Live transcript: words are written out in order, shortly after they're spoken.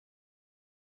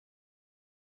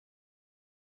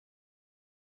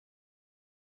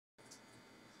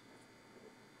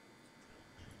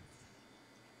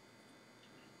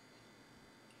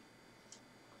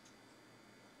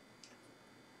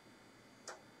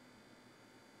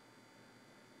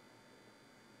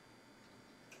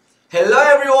Hello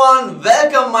everyone,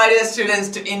 welcome my dear students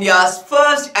to India's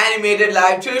first animated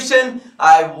live tuition.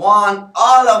 I want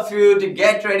all of you to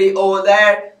get ready over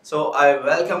there. So I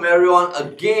welcome everyone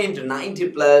again to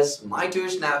 90 plus my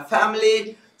tuition app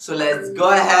family. So let's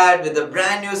go ahead with a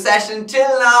brand new session.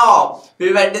 Till now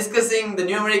we were discussing the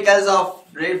numericals of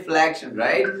reflection,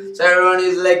 right? So everyone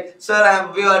is like,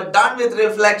 sir, we are done with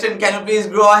reflection. Can you please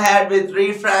go ahead with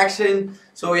refraction?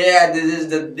 So yeah, this is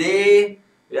the day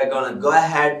we are gonna go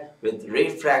ahead with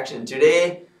refraction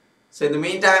today. So in the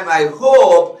meantime, I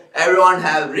hope everyone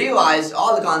have revised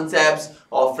all the concepts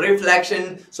of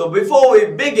reflection. So before we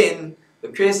begin, the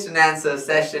question answer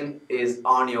session is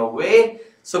on your way.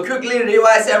 So quickly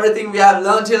revise everything we have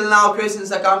learned till now.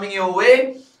 Questions are coming your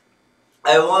way.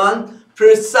 I want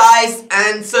precise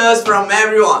answers from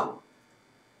everyone.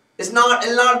 It'll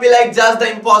not be like just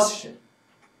the imposition.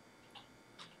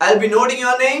 I'll be noting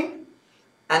your name.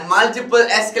 And multiple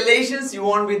escalations, you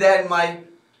won't be there in my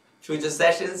future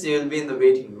sessions, you will be in the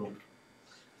waiting room.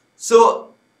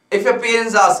 So, if your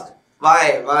parents ask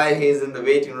why he is in the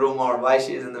waiting room or why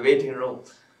she is in the waiting room,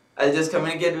 I'll just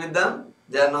communicate with them.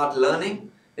 They are not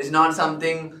learning. It's not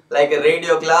something like a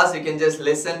radio class, you can just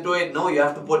listen to it. No, you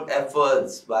have to put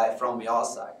efforts from your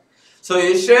side. So,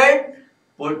 you should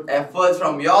put efforts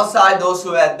from your side. Those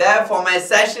who are there for my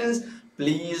sessions,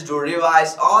 please do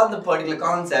revise all the particular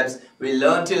concepts we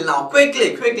learned till now.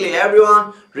 Quickly,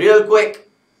 everyone, real quick.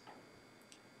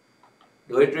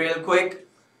 Do it real quick.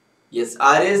 Yes,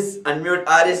 Aris, unmute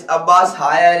Aris. Abbas,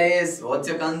 hi Aris. What's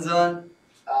your concern?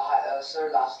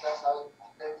 Sir, last class I was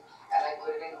booked and I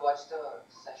couldn't watch the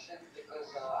session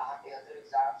because I have the other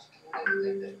exams.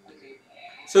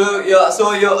 So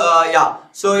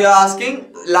you're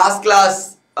asking last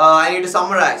class. I need to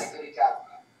summarize.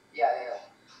 Yeah.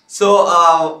 So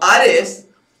Aris,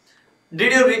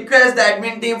 did you request the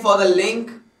admin team for the link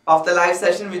of the live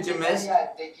session which you missed? Yeah,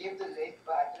 they gave the link,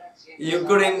 but I couldn't see it.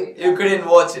 You couldn't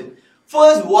watch it.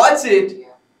 First watch it,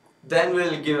 then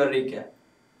we'll give a recap.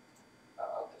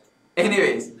 Okay.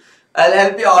 Anyways, I'll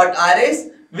help you out, Aris.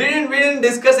 We didn't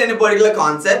discuss any particular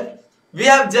concept. We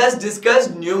have just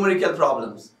discussed numerical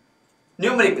problems.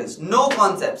 Numericals, no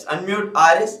concepts. Unmute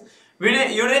Aris.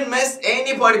 You didn't miss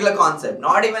any particular concept,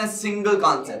 not even a single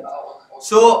concept.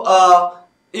 So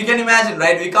you can imagine,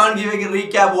 right? We can't give a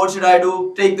recap. What should I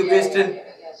do? Take the question.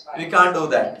 We can't do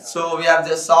that. So we have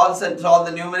just solved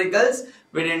the numericals.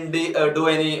 We didn't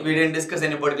discuss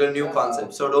any particular new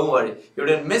concept. So don't worry. You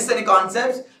didn't miss any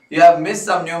concepts. You have missed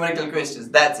some numerical questions.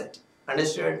 That's it.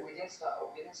 Understood? We didn't start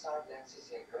the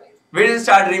NCC yet, right? We didn't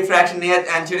start refraction yet,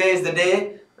 and today is the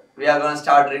day we are going to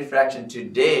start refraction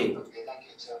today. Okay, thank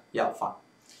you, sir. Yeah, fine.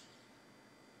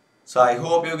 So I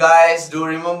hope you guys do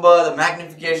remember the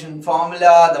magnification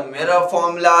formula, the mirror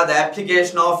formula, the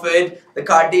application of it, the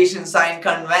Cartesian sign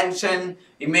convention,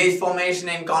 image formation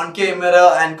in concave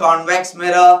mirror and convex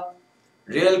mirror.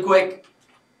 Real quick.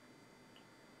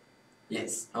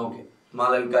 Yes, okay.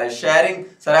 Malavika is sharing.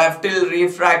 So I have till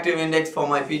refractive index for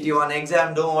my PT1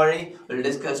 exam. Don't worry. We'll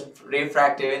discuss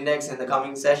refractive index in the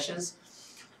coming sessions.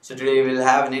 So today we'll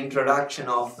have an introduction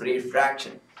of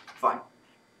refraction. Fine.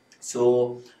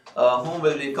 So whom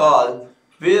will we call?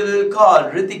 We will call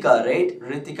Ritika, right?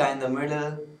 Ritika in the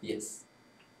middle. Yes.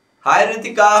 Hi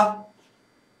Ritika.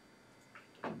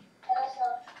 Hello,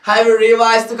 sir. Have you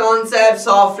revised the concepts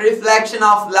of reflection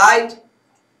of light?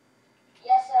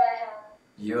 Yes, sir, I have.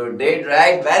 You did,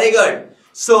 right? Very good.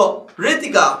 So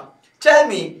Ritika, tell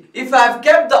me, if I have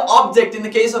kept the object in the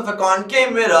case of a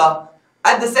concave mirror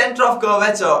at the center of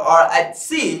curvature or at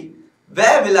C,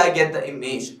 where will I get the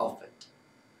image of it?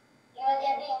 You will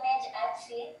get the image at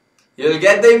C. You will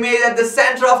get the image at the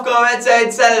center of curvature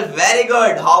itself. Very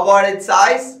good. How about its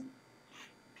size?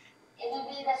 It will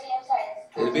be the same size.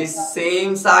 It will be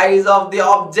same size of the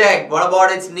object. What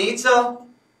about its nature?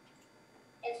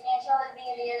 Its nature will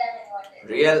be real and inverted.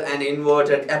 Real and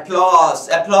inverted. Applause.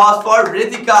 Applause for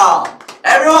Ritika.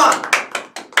 Everyone.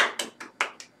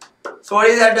 So what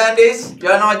is advantage? You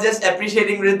are not just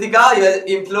appreciating Ritika, you are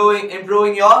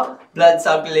improving your blood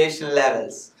circulation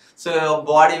levels. So your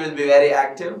body will be very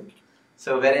active.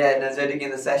 So very energetic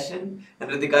in the session. And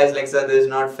Ritika is like, sir, this is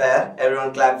not fair.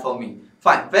 Everyone clap for me.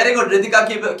 Fine. Very good. Ritika,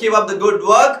 keep up the good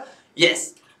work.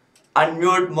 Yes.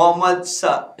 Unmute Mohammad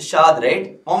Shad,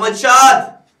 right? Mohammad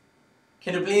Shad.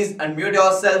 Can you please unmute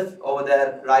yourself over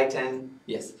there, right hand?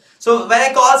 Yes. So when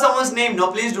I call someone's name, no,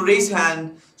 please do raise your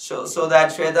hand so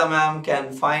that Shweta ma'am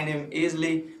can find him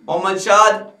easily. Mohammad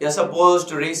Shad, you're supposed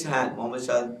to raise your hand. Mohammad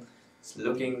Shad is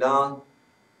looking down.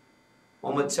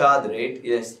 Mohammad Shad, right?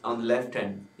 Yes, on the left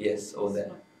hand. Yes, over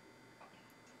there.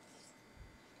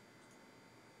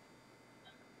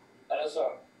 Hello,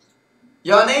 sir.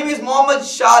 Your name is Mohammed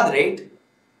Shad, right?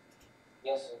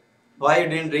 Yes, sir. Why you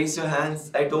didn't raise your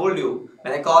hands? I told you.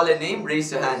 When I call a name,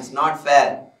 raise your hands. Not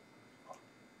fair.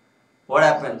 What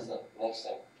happened? Next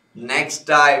time. Next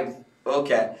time.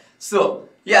 Okay. So,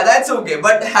 yeah, that's okay.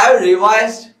 But have you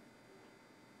revised?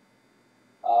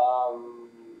 No.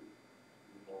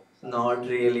 Not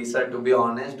really, sir. To be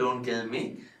honest, don't kill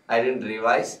me. I didn't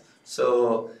revise.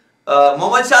 So,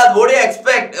 Mohammed Shad, what do you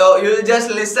expect? You'll just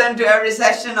listen to every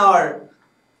session or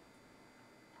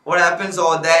what happens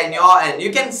over there in your end?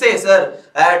 You can say, sir,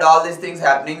 I had all these things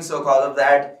happening, so cause of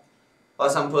that, or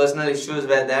some personal issues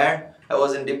were there. I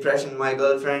was in depression, my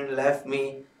girlfriend left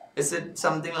me. Is it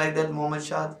something like that, Mohammed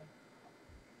Shad?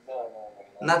 No.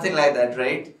 Nothing like that,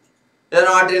 right? You're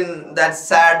not in that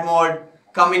sad mode,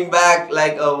 coming back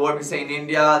like what we say in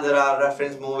India, there are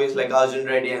reference movies like Arjun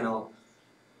Reddy and all.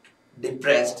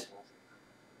 Depressed.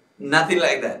 Nothing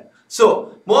like that.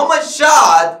 So, Mohammed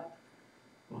Shad,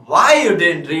 why you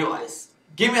didn't revise?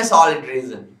 Give me a solid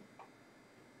reason.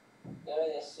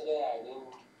 Yesterday I didn't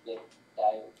get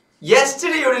time.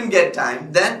 Yesterday you didn't get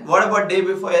time. Then what about day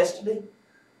before yesterday?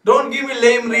 Don't give me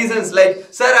lame reasons like,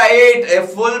 sir, I ate a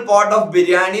full pot of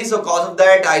biryani, so cause of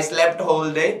that I slept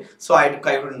whole day, so I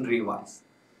couldn't revise.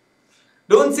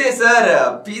 Don't say,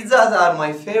 sir, pizzas are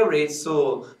my favorite,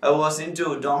 so I was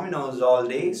into Domino's all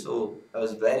day, so I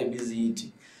was very busy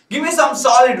eating. Give me some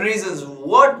solid reasons.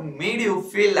 What made you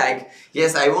feel like,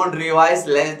 yes, I won't revise,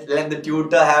 let the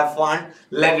tutor have fun,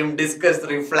 let him discuss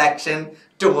reflection,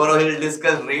 tomorrow he'll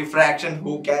discuss refraction,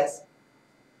 who cares?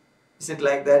 Is it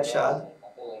like that, Shah?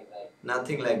 Nothing like that.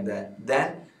 Nothing like that.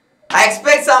 Then, I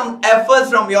expect some efforts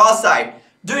from your side.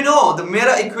 Do you know the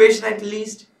mirror equation at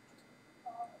least?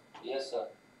 Yes, sir.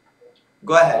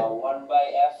 Go ahead. 1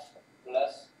 by f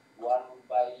plus 1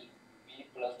 by v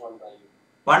plus 1 by u.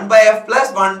 1 by f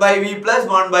plus 1 by v plus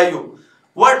 1 by u.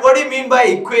 What do you mean by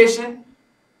equation?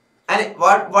 And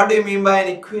what do you mean by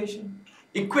an equation?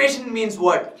 Equation means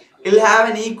what? It'll have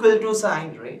an equal to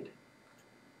sign, right?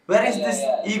 Where is this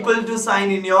equal to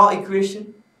sign in your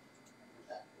equation?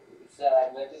 Sir,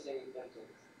 I'm going to say equal to.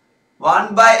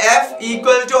 1 by f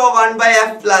equal to or 1 by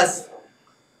f plus?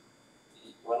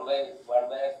 1 by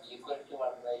f equal to 1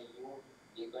 by u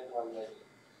equal to 1 by v.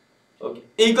 Okay.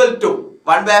 Equal to.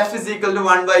 1 by f is equal to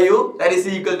 1 by u, that is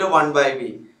equal to 1 by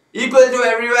v. Equal to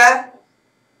everywhere?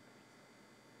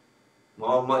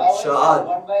 Mohammed Shah.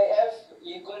 1 by f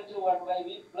equal to 1 by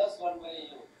v plus 1 by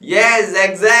u. Yes,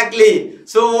 exactly.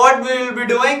 So what we will be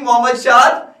doing, Mohammed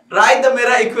Shah? Write the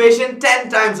mirror equation 10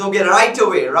 times. Okay, right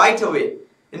away.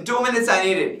 In 2 minutes I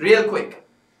need it, real quick.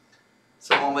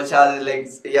 So Mohammed Shah is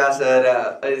like, yeah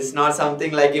sir, it's not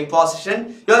something like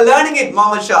imposition. You're learning it,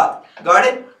 Mohammed Shah. Got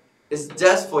it? It's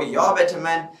just for your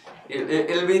betterment.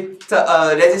 It'll be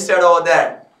registered over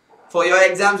there. For your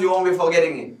exams, you won't be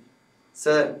forgetting it.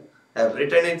 Sir, I've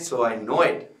written it so I know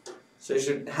it. So you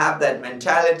should have that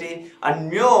mentality.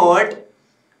 Unmute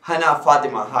Hana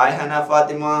Fatima. Hi Hana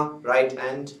Fatima. Right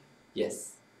hand.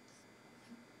 Yes.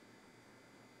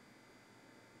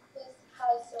 Yes,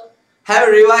 hi sir. Have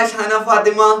you revised Hana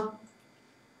Fatima?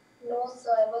 No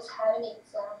sir, I was having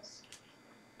exams.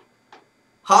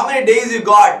 How many days you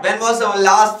got? When was our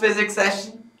last physics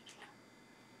session?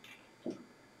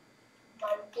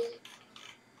 Monday.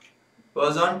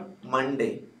 Was on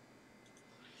Monday.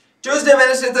 Tuesday,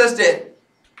 Wednesday, Thursday.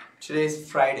 Today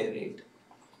is Friday, right?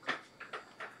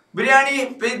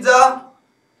 Biryani, pizza,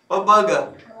 or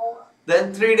burger? No,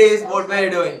 Then 3 days, what were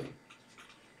you doing?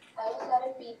 I was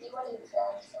having PT1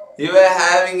 exams. So You were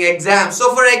having exams.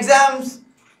 So for exams,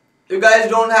 you guys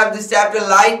don't have this chapter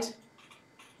light?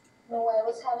 no, I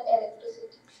was having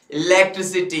electricity.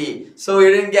 Electricity. So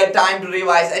you didn't get time to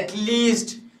revise. At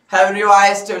least have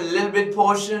revised a little bit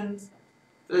portions.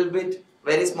 Little bit.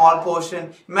 Very small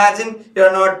portion. Imagine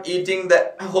you're not eating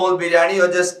the whole biryani,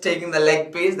 you're just taking the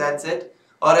leg piece, that's it.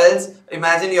 Or else,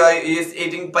 imagine you're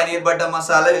eating paneer butter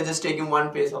masala, you're just taking one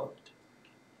piece of it.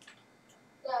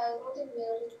 Yeah, I know the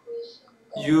mirror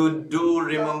equation. You do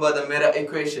remember the mirror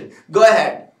equation. Go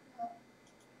ahead.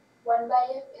 1 by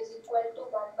f is equal to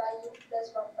 1 by u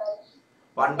plus 1 by v.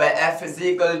 1 by f is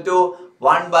equal to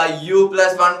 1 by u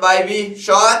plus 1 by v.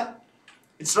 Sure?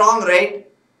 It's wrong, right?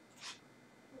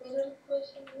 Mirror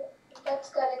equation, that's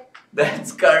correct.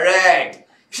 That's correct.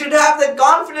 You should have the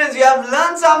confidence. You have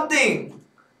learned something.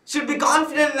 Should be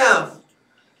confident enough.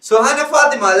 So Hana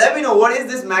Fatima, let me know what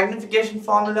is this magnification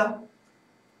formula?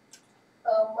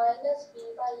 Minus v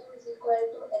by u is equal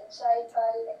to hi by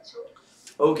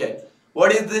ho. Okay.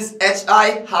 What is this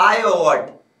hi? High or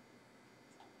what?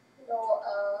 No,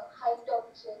 height of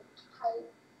jet.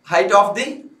 Height of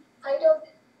the? Height of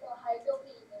the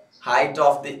image. Height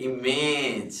of the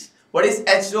image. What is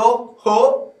HO?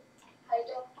 Ho? Height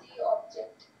of the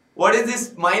object. What is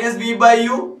this minus V by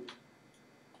U?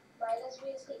 Minus V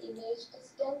is the image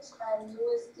distance and U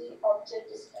is the object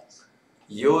distance.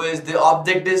 U is the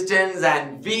object distance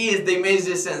and V is the image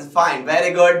distance. Fine,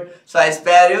 very good. So I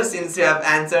spare you since you have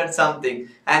answered something.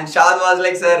 And Shad was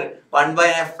like, sir, 1 by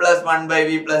F plus 1 by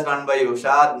V plus 1 by U.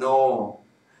 Shad, no.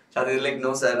 Shad is like,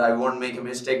 no sir, I won't make a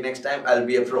mistake next time. I'll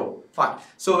be a pro. Fine.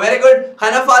 So very good.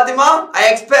 Hana Fatima, I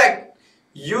expect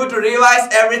you to revise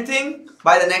everything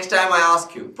by the next time I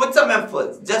ask you. Put some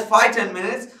efforts. Just 5-10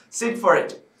 minutes. Sit for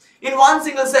it. In one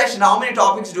single session, how many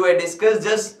topics do I discuss?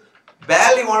 Just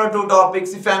barely 1 or 2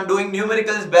 topics. If I'm doing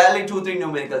numericals, barely 2-3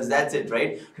 numericals. That's it,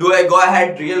 right? Do I go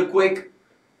ahead real quick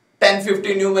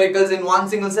 10-15 numericals in one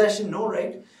single session? No,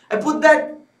 right? I put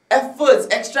that efforts,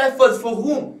 extra efforts for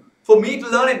whom? For me to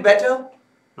learn it better?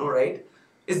 No, right?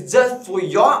 It's just for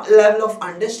your level of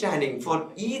understanding,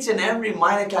 for each and every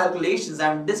minor calculations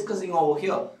I'm discussing over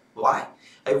here. Why?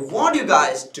 I want you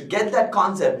guys to get that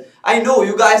concept. I know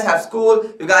you guys have school,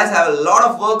 you guys have a lot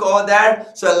of work over there,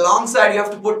 so alongside you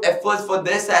have to put efforts for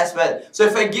this as well. So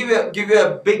if I give you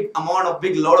a big amount of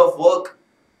big load of work,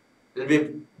 it will be a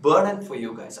burden for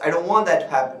you guys. I don't want that to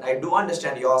happen. I do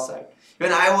understand your side.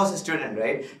 When I was a student,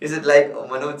 right? Is it like, oh,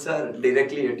 Manoj sir,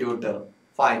 directly a tutor?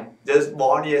 Fine. Just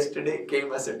born yesterday,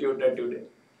 came as a tutor today.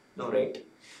 No, right?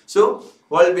 So,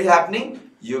 what will be happening?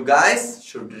 You guys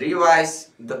should revise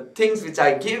the things which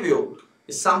I give you.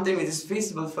 Is something which is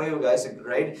feasible for you guys,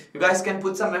 right? You guys can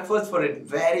put some efforts for it.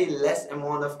 Very less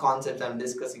amount of concepts I'm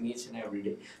discussing each and every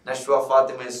day. Nashwa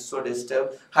Fatima is so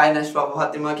disturbed. Hi Nashwa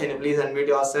Fatima, can you please unmute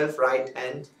yourself? Right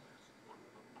and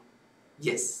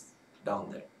yes,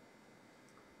 down there.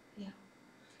 Yeah.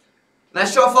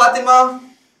 Nashwa Fatima,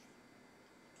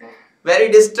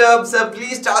 very disturbed, sir.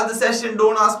 Please start the session.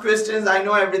 Don't ask questions. I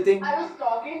know everything. I was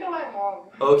talking to my mom.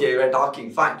 Okay, we're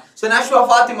talking. Fine. So Nashwa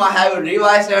Fatima, have you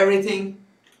revised everything?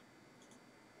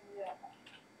 Yeah.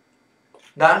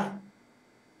 Done?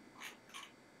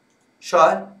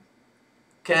 Sure?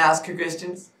 Can I ask you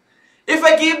questions? If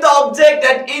I keep the object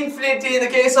at infinity in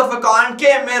the case of a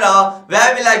concave mirror,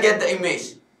 where will I get the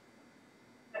image?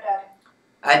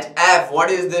 At F.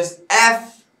 What is this?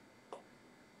 F.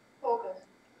 Focus.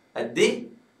 At the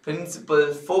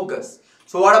principal focus.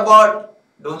 So what about,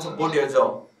 don't support your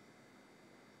jaw.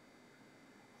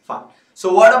 Fine.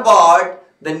 So what about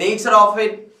the nature of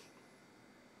it?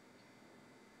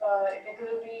 It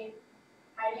will be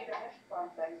highly diminished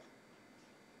font size.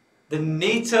 The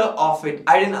nature of it.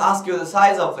 I didn't ask you the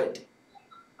size of it.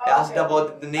 I asked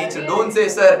about the nature. Don't say,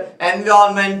 sir,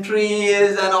 environment,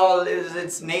 trees and all is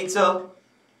its nature.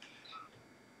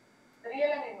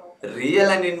 Real and inverted. Real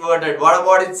and inverted. What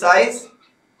about its size?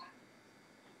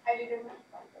 Highly diminished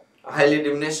font size. Highly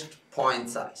diminished point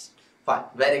size. Fine.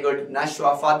 Very good.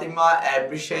 Nashwa Fatima, I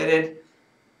appreciate it.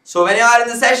 So when you are in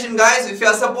the session, guys, if you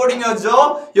are supporting your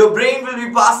jaw, your brain will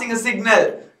be passing a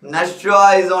signal.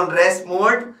 Nashwa is on rest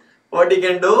mode. What you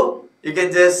can do? You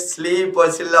can just sleep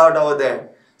or chill out over there.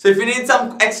 So if you need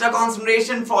some extra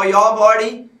concentration for your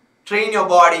body, train your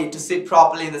body to sit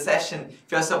properly in the session.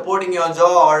 If you are supporting your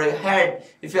jaw or your head,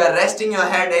 if you are resting your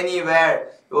head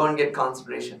anywhere, you won't get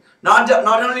concentration. Not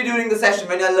only during the session,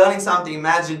 when you are learning something,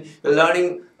 imagine you're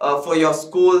learning for your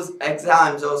school's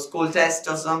exams or school tests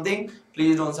or something,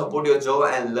 please don't support your jaw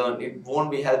and learn. It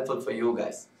won't be helpful for you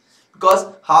guys. Because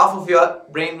half of your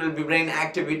brain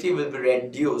activity will be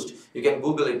reduced. You can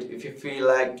Google it if you feel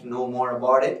like to know more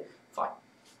about it. Fine.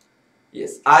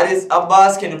 Yes. Aris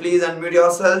Abbas, can you please unmute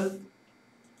yourself?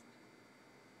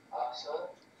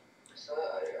 Sir,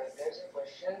 there's a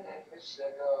question in which the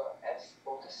F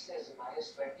focus is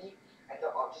 -20 and the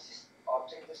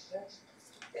object distance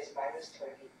is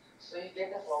 -30. So you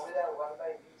get the formula 1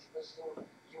 by V is equals to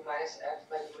U minus F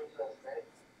by U into F, right?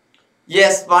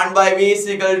 Yes, 1 by V is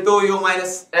equal to U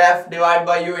minus F divided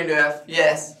by U into F.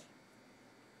 Yes.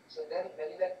 So then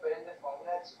when you put in the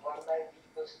formula, it's 1 by V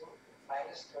equals to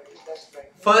 -30 plus 20.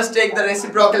 First take the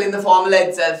reciprocal in the formula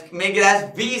itself. Make it as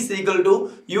V is equal to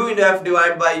U into F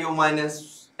divided by U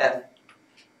minus F.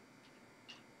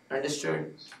 Understood?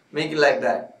 Make it like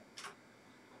that.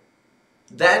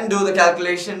 Then do the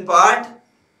calculation part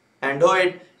and do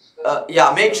it.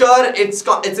 Yeah, make sure it's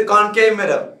a concave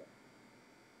mirror.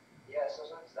 Yeah, so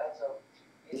that's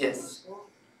Yes. equals to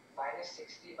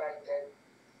 -60 by 10.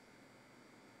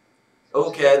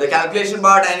 Okay, the calculation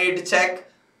part I need to check.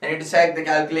 I need to check the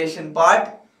calculation part.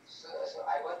 So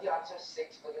I got the answer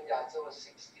 6, but then the answer was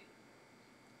 60.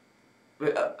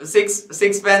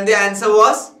 6 when the answer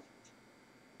was?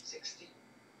 60.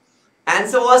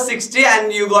 Answer was 60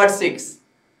 and you got 6.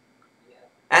 Yeah.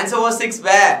 Answer was 6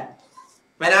 where?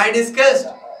 When I discussed.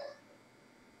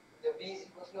 The B is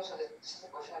equals no, so this is the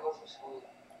question I got from school.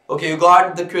 Okay, you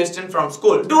got the question from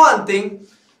school. Do one thing.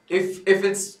 If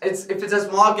it's a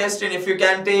small question, if you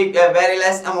can take a very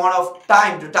less amount of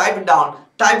time to type it down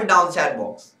the chat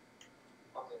box.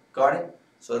 Okay. Got it?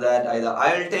 So that either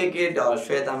I will take it or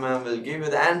Shweta ma'am will give you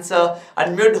the answer.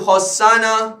 Unmute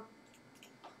Hosanna.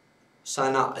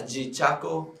 Sana Ajit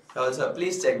Chako. Also,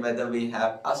 please check whether we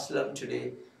have Aslam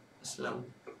today. Aslam.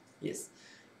 Yes.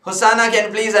 Hosanna, can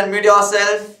you please unmute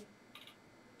yourself?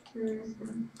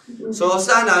 So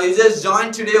Hosanna, you just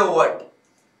joined today or what?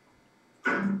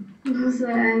 No,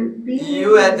 sir.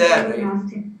 You were there,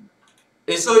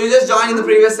 right? So you just joined in the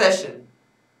previous session?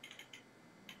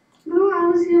 No, I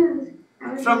was here.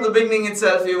 From the beginning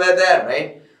itself, you were there,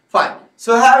 right? Fine.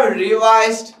 So have you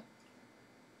revised?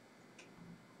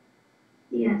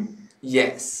 Yes.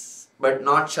 Yes, but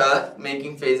not sure.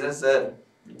 Making faces, sir.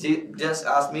 Just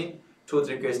ask me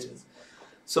 2-3 questions.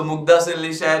 So Mugdha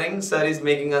Silly sharing, sir is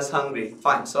making us hungry.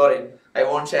 Fine, sorry. I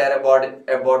won't share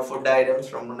about food items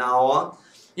from now on.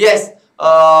 Yes.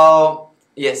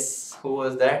 Yes. Who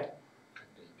was that?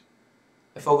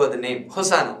 I forgot the name.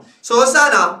 Hosanna. So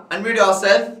Hosanna, unmute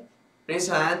yourself. Raise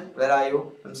your hand. Where are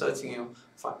you? I'm searching you.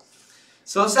 Fine.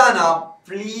 So Hosanna,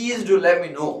 please do let me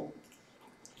know.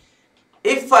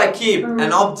 If I keep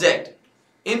an object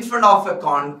in front of a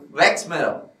convex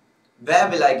mirror, where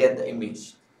will I get the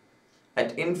image?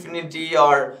 At infinity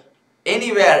or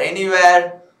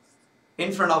anywhere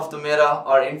in front of the mirror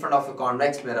or in front of a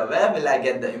convex mirror, where will I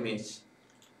get the image?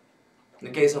 In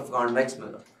the case of convex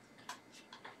mirror.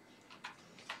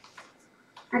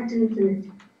 At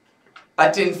infinity.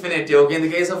 At infinity, okay. In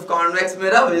the case of convex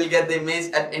mirror, we will get the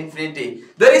image at infinity.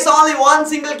 There is only one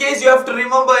single case you have to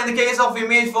remember in the case of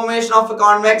image formation of a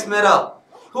convex mirror.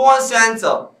 Who wants to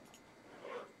answer?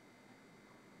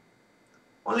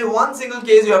 Only one single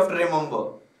case you have to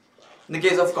remember in the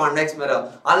case of convex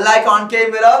mirror. Unlike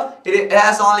concave mirror, it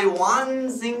has only one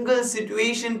single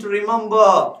situation to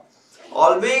remember.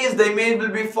 Always the image will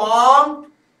be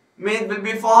formed. Image will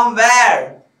be formed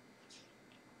where?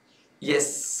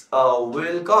 Yes,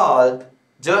 we'll call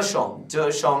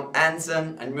Gershom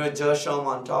Anson, and mute Gershom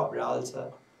on top, Rahul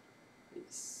sir.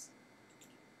 Yes.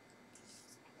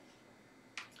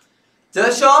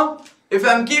 Gershom, if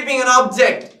I'm keeping an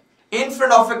object in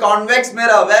front of a convex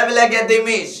mirror, where will I get the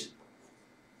image?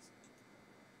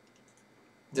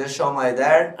 Gershom, are you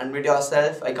there? Unmute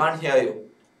yourself. I can't hear you.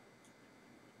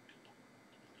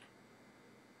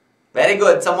 Very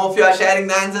good. Some of you are sharing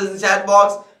the answers in the chat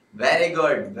box. Very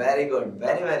good. Very good.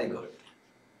 Very, very good.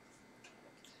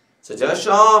 So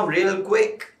Gershom, real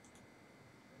quick.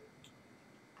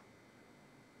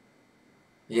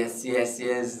 Yes,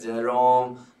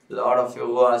 Jerome. A lot of you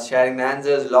who are sharing the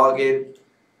answers, log it.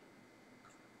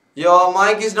 Your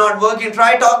mic is not working.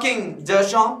 Try talking,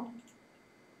 Gershom.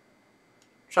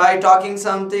 Try talking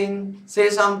something. Say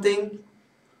something.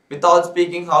 Without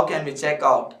speaking, how can we check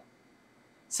out?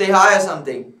 Say hi or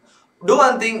something. Do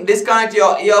one thing, disconnect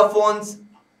your earphones.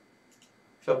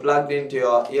 If you're plugged into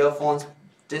your earphones,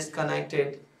 disconnect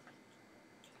it.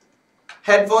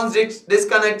 Headphones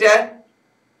disconnected.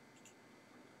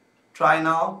 Try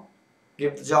now.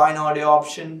 Give the join audio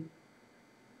option.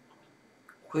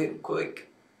 Quick.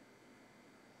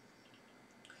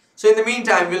 So in the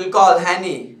meantime, we'll call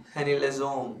Hani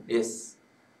Lezome. Yes.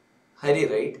 Hari,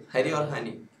 right? Hari or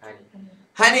Hani?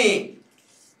 Hani.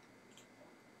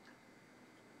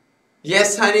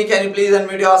 Yes, Hani, can you please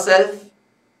unmute yourself?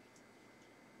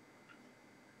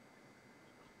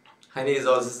 Hani is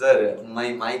also, sir,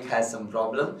 my mic has some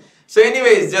problem. So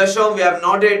anyways, Gershom, we have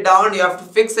noted it down. You have to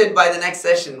fix it by the next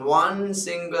session. One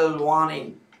single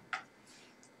warning.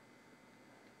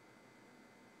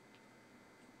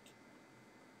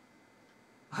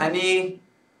 Hani,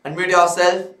 unmute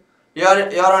yourself.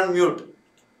 You're on mute.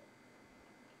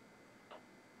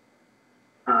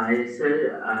 Yes,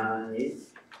 sir.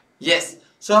 Yes.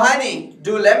 So, Hani,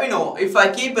 do let me know, if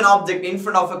I keep an object in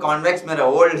front of a convex mirror,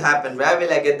 what will happen? Where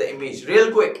will I get the image?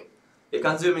 Real quick. You're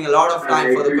consuming a lot of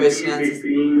time for the questions.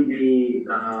 Between the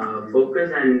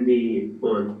focus and the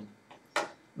pole.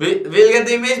 We'll get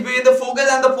the image between the focus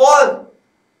and the pole.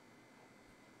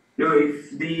 No,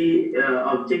 if the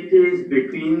object is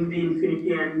between the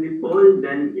infinity and the pole,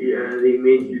 then the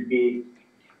image will be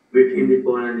between the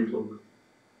pole and the focus.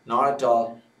 Not at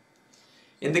all.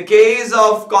 In the case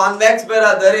of convex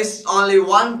mirror, there is only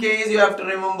one case you have to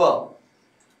remember.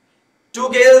 Two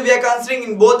cases we are considering.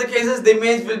 In both the cases, the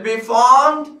image will be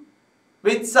formed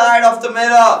which side of the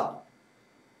mirror?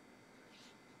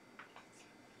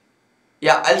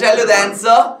 Yeah, I'll tell you the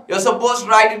answer. You're supposed to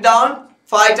write it down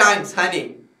 5 times,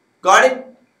 honey. Got it?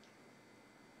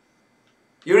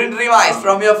 You didn't revise.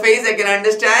 From your face I can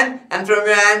understand, and from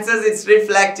your answers it's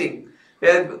reflecting. We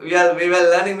were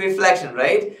learning reflection,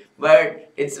 right?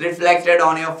 But it's reflected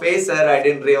on your face, sir. I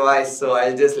didn't revise, so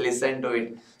I'll just listen to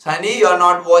it. So, honey, you're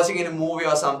not watching in a movie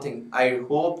or something. I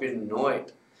hope you know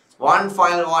it. One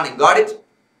final warning. Got it?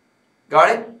 Got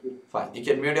it? Fine. You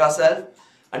can mute yourself.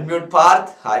 Unmute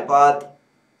Parth. Hi, Parth.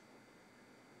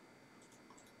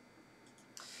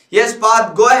 Yes,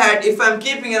 Parth, go ahead. If I'm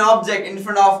keeping an object in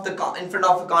front of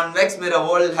a convex mirror,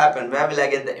 what will happen? Where will I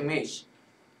get the image?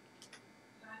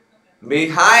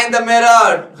 Behind the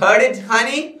mirror. Heard it,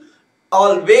 honey?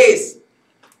 Always.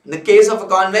 In the case of a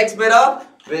convex mirror,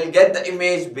 we'll get the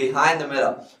image behind the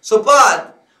mirror. So,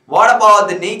 Parth, what about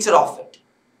the nature of it?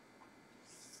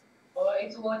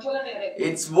 It's virtual and erect.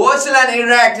 It's virtual and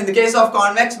erect. In the case of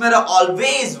convex mirror,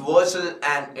 always virtual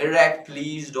and erect.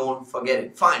 Please don't forget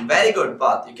it. Fine. Very good,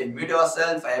 Parth. You can mute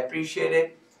yourself. I appreciate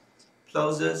it.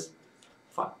 Closes.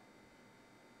 Fine.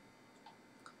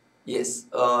 Yes.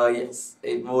 Yes.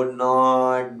 It would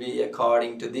not be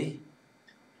according to the...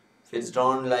 If it's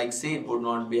drawn like C, it would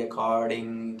not be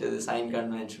according to the sign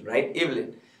convention. Right,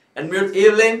 Evelyn? Unmute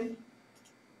Evelyn.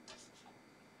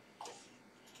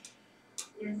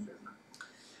 Yes, sir.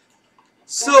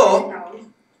 So,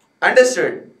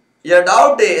 understood. Your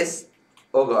doubt is,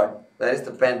 oh God, where is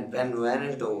the pen? Pen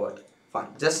vanished or what? Fine,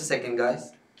 just a second,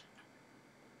 guys.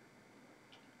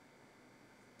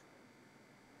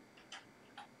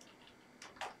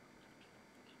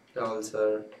 Rahul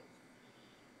sir.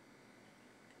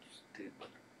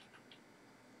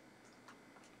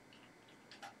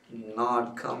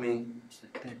 Not coming.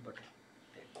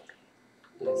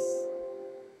 Yes.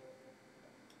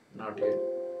 Not yet.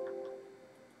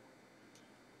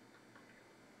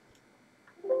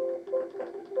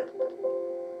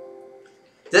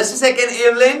 Just a second,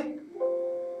 Evelyn.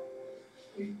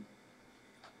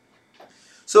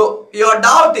 So your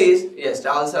doubt is, yes,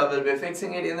 also will be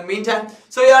fixing it in the meantime.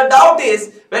 So your doubt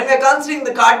is, when we are considering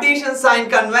the Cartesian sign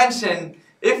convention,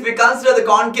 if we consider the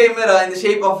concave mirror in the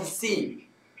shape of a C,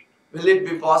 will it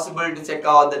be possible to check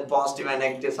out the positive and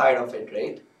negative side of it,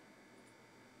 right?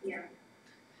 Yeah.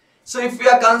 So if we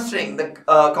are considering the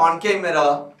concave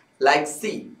mirror like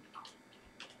C,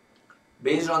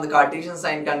 based on the Cartesian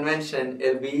sign convention,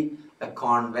 it will be a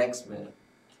convex mirror.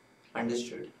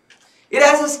 Understood? It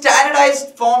has a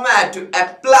standardized format to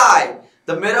apply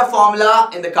the mirror formula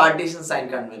in the Cartesian sign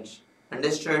convention.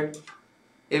 Understood,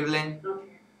 Evelyn?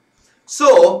 Okay.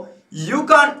 So you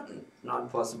can't,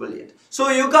 not possible yet. So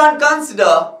you can't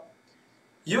consider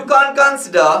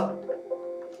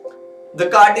the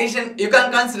Cartesian, you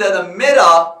can consider the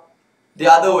mirror the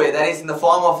other way, that is in the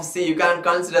form of a C. You can't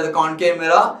consider the concave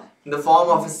mirror in the form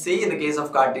of a C in the case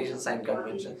of Cartesian sign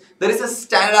convention. There is a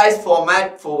standardized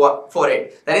format for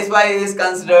it. That is why it is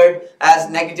considered as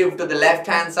negative to the left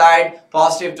hand side,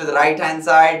 positive to the right hand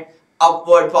side,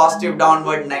 upward, positive,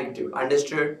 downward, negative.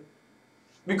 Understood?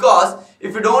 Because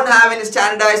if you don't have any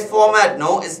standardized format,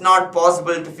 no, it's not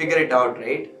possible to figure it out,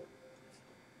 right?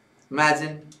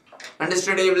 Imagine.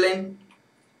 Understood, Evelyn?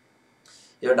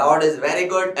 Your doubt is very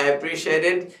good. I appreciate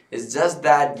it. It's just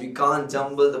that we can't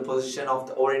jumble the position of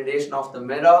the orientation of the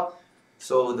mirror.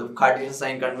 So the Cartesian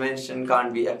sign convention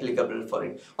can't be applicable for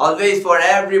it. Always for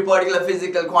every particular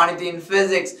physical quantity in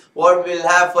physics, what we'll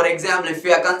have, for example, if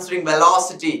we are considering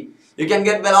velocity, you can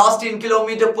get velocity in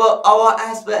kilometer per hour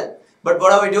as well. But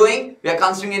what are we doing? We are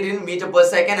considering it in meter per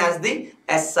second as the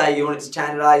SI unit,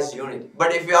 standardized unit.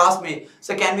 But if you ask me,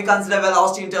 so can we consider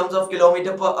velocity in terms of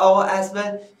kilometer per hour as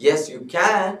well? Yes, you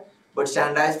can. But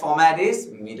standardized format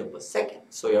is meter per second.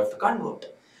 So you have to convert.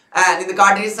 And in the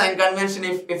Cartesian sign convention,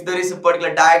 if there is a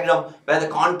particular diagram where the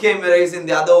concave mirror is in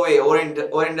the other way,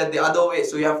 oriented the other way,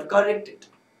 so you have to correct it.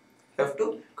 You have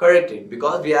to correct it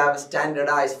because we have a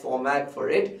standardized format for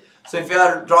it. So if you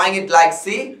are drawing it like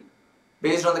C,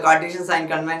 based on the Cartesian sign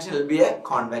convention, it will be a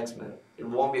convex mirror. It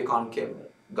won't be a concave mirror.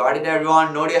 Got it,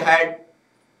 everyone? Nod your head.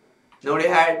 Nod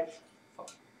your head.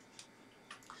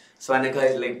 So Anika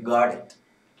is like, got it.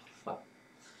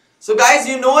 So guys,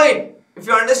 you know it. If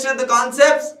you understood the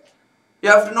concepts, you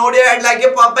have to nod your head like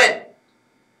a puppet.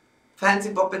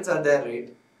 Fancy puppets are there,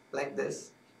 right? Like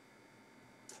this.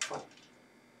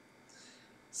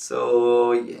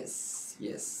 So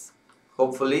yes.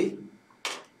 Hopefully,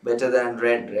 better than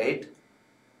red, right?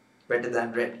 Better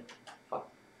than red.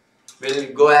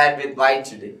 We'll go ahead with white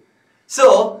today.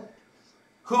 So,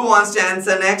 who wants to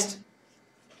answer next?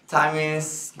 Time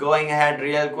is going ahead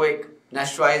real quick.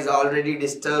 Nashwa is already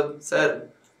disturbed. Sir,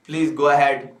 please go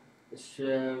ahead.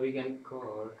 We can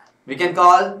call We can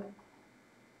call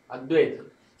Advait.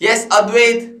 Yes,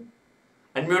 Advait.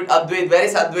 Unmute Advait. Where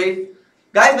is Advait?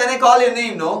 Guys, when I call your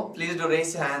name, no, please do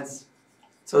raise your hands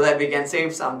so that we can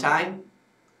save some time.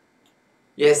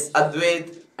 Yes,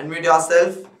 Advait, unmute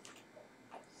yourself.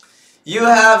 You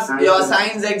have your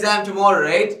science exam tomorrow,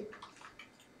 right?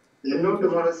 No,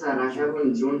 tomorrow, sir. I have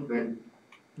on June 12th.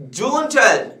 June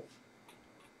 12th.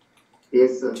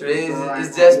 Yes, sir. Today So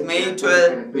is just May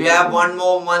 12th. We have one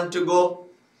more month to go.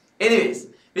 Anyways,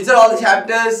 which are all the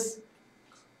chapters?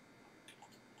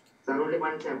 Sir, only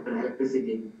one chapter,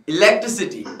 electricity.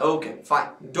 Electricity. Okay, fine.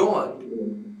 Don't worry.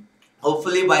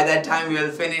 Hopefully by that time we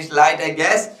will finish light, I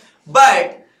guess.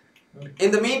 But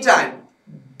in the meantime,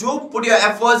 do put your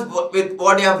efforts with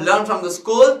what you have learned from the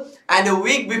school, and a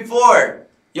week before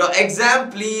your exam,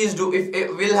 please do,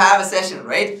 if we'll have a session,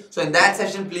 right? So in that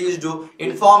session, please do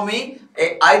inform me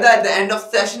either at the end of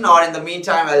session or in the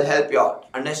meantime I'll help you out.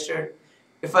 Understood?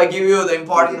 If I give you the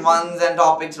important ones and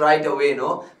topics right away,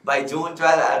 no, by June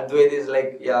 12th, Advait is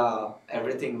like, yeah,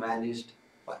 everything vanished.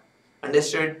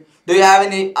 Understood? Do you have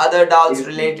any other doubts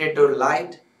related to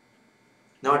light?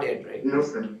 Not yet, right? No,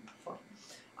 sir.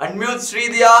 Unmute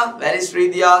Sridhya. Where is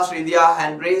Sridhya? Sridhya,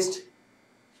 hand raised.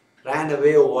 Ran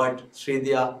away or what?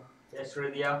 Sridhya. Yes,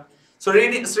 Sridhya. So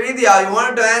Sridhya, you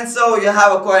wanted to answer or you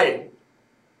have a query?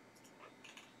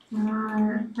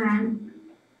 Fan.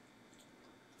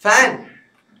 Fan?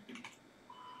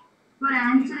 For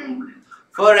answering.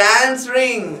 For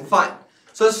answering. Fine.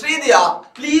 So Sridhya,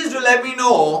 please do let me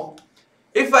know,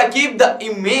 if I keep the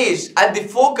image at the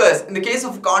focus, in the case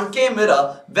of concave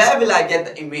mirror, where will I get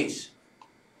the image?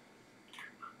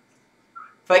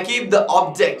 If I keep the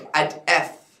object at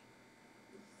F.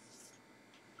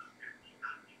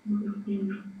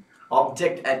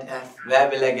 Object at F, where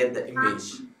will I get the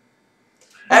image?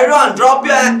 Everyone, drop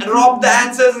the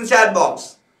answers in chat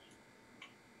box.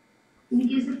 In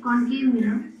case of concave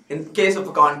mirror. In case of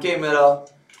a concave mirror,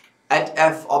 at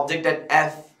F, object at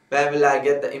F, where will I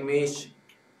get the image?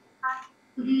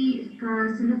 The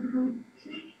syllabus.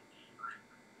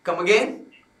 Come again?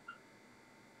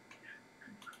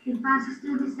 It passes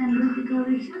through the center of the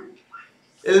curvature.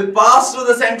 It will pass through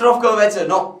the center of curvature.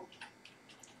 No.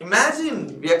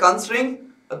 Imagine we are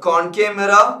considering a concave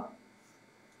mirror,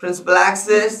 principal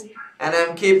axis, and I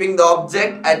am keeping the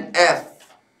object at F.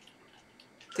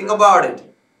 Think about it.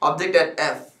 Object at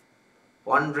F.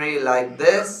 One ray like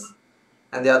this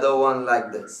and the other one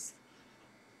like this.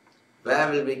 Where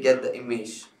will we get the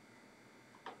image?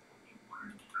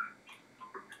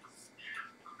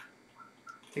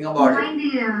 Think about it.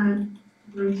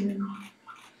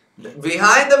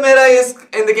 Behind the mirror is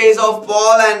in the case of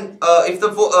Paul, and if the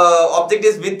object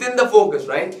is within the focus,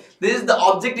 right? This is the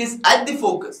object is at the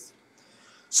focus.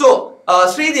 So,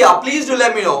 Sridhya, please do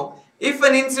let me know, if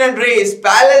an incident ray is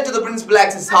parallel to the principal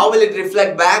axis, how will it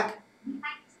reflect back?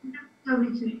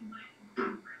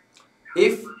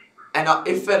 If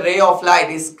a ray of light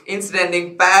is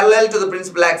incidenting parallel to the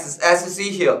principal axis, as you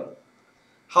see here,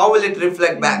 how will it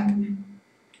reflect back?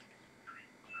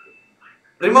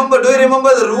 Remember, do you remember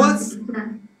the rules?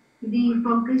 The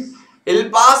focus. It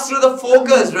will pass through the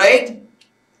focus, right?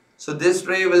 So this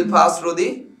ray will pass through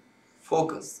the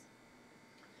focus.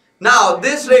 Now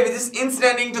this ray which is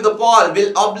incidenting to the pole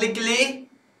will obliquely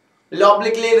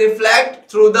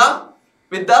reflect through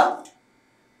with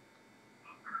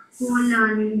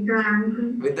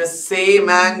the same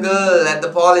angle at the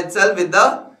pole itself, with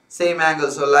the same angle.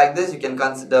 So like this, you can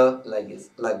consider like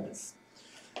this.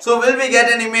 So will we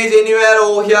get an image anywhere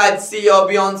over here at C or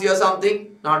beyond C or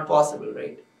something? Not possible,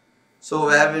 right? So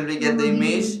where will we get the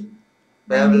image?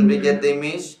 Where will we get the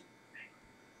image?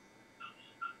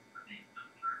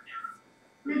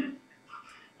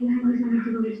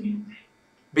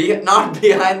 Not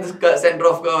behind the center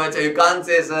of curvature. You can't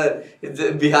say, sir, it's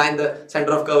behind the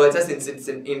center of curvature since it's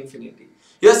in infinity.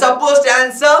 You're supposed to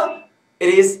answer,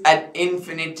 it is at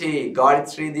infinity. Got it,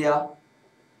 Sridhya?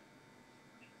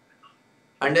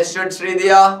 Understood,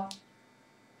 Sridhya?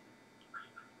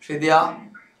 Sridhya?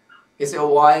 Is your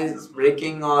voice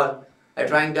breaking or are you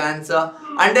trying to answer?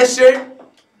 Understood?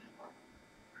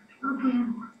 Okay.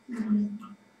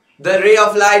 The ray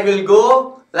of light will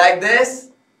go like this,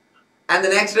 and the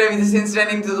next ray which is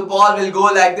incidenting to the ball will go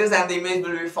like this, and the image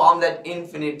will be formed at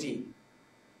infinity.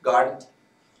 Got it?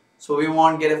 So we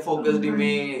won't get a focused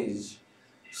image.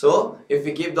 So if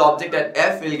we keep the object at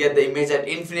F, we'll get the image at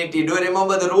infinity. Do you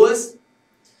remember the rules?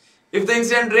 If the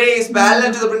incident ray is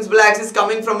parallel to the principal axis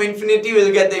coming from infinity,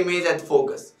 we'll get the image at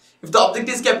focus. If the object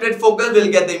is kept at focus,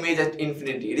 we'll get the image at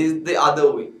infinity. It is the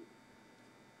other way.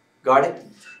 Got it?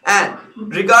 And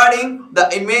regarding the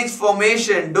image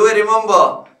formation, do you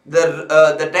remember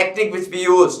the technique which we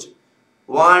used?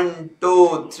 1,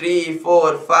 2, 3,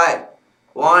 4, 5.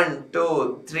 1,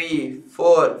 2, 3,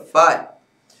 4, 5.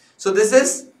 So this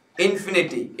is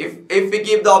infinity. If we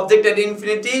keep the object at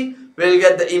infinity, we'll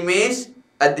get the image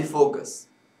at the focus.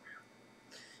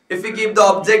 If we keep the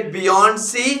object beyond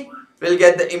C, we'll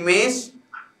get the image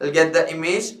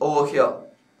over here.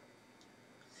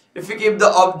 If we keep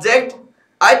the object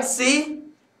at C,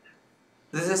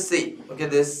 this is C. Okay,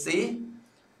 this is C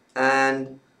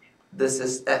and this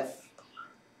is F.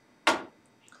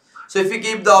 So if we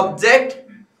keep the object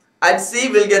at C,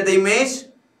 we'll get the image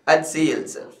at C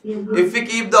itself. If we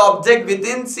keep the object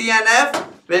within C and F,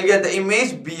 we'll get the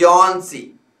image beyond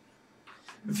C.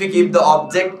 If we keep the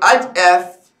object at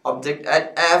F,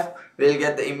 we'll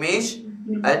get the image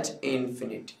at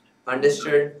infinity.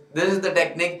 Understood? This is the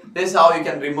technique. This is how you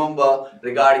can remember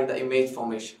regarding the image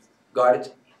formation. Got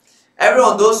it?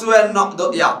 Everyone, those who are not,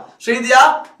 yeah.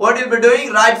 Sridhya, what you'll be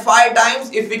doing? Write 5 times.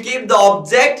 If we keep the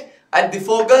object at the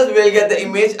focus, we'll get the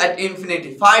image at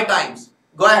infinity. 5 times.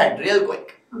 Go ahead, real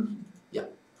quick. Yeah.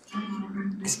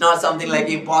 It's not something like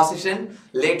imposition.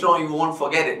 Later on, you won't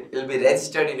forget it. It'll be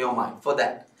registered in your mind for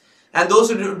that. And those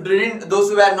who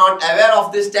were not aware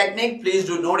of this technique, please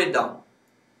do note it down.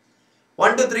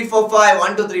 1, 2, 3, 4, 5.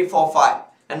 1, 2, 3, 4, 5.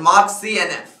 And mark C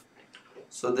and F.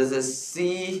 So this is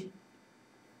C.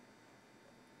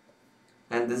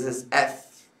 And this is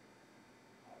F.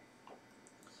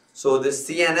 So this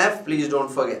C and F, please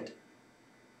don't forget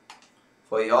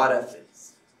for your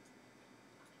reference.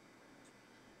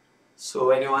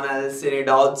 So anyone else, any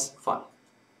doubts? Fine.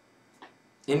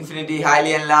 Infinity,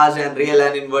 highly enlarged and real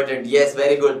and inverted. Yes,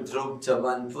 very good. Dhruv,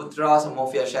 Chaban, Putra, some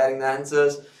of you are sharing the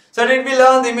answers. So did we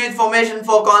learn the image formation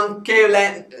for concave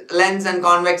lens and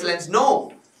convex lens?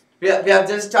 No. We have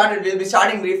just started. We'll be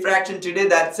starting refraction today.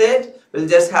 That's it. We'll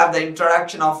just have the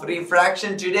introduction of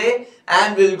refraction today.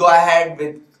 And we'll go ahead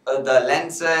with the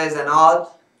lenses and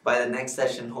all by the next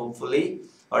session hopefully.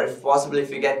 Or if possible, if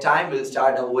we get time, we'll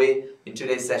start our way in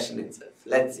today's session itself.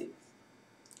 Let's see.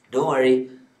 Don't worry.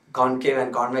 Concave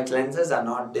and convex lenses are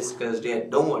not discussed yet.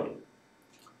 Don't worry.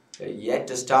 We're yet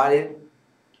to start it.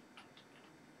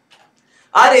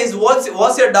 Aris,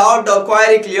 what's your doubt or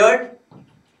query cleared?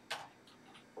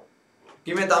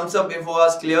 Give me a thumbs up if it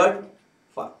was cleared.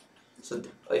 Fine. So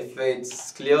if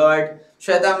it's cleared,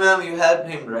 Shweta ma'am, you helped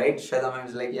him, right? Shweta ma'am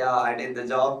is like, yeah, I did the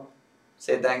job.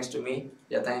 Say thanks to me.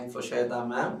 Yeah, thanks for Shweta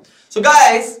ma'am. So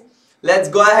guys, let's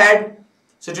go ahead.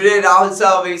 So today Rahul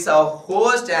sir is our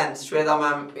host and Shweta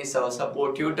ma'am is our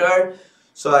support tutor.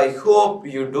 So I hope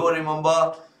you do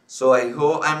remember. So I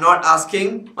hope I'm not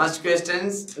asking much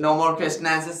questions. No more question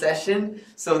answer session.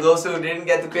 So those who didn't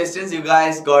get the questions, you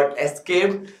guys got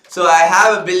escaped. So I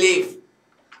have a belief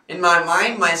in my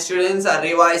mind. My students are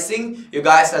revising. You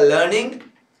guys are learning.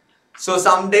 So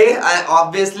someday,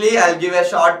 I'll give a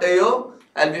shot to you.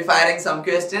 I'll be firing some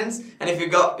questions. And if you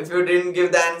didn't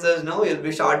give the answers, no, you'll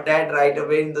be shot dead right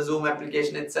away in the Zoom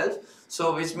application itself.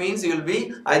 So which means you'll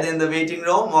be either in the waiting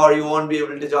room or you won't be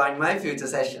able to join my future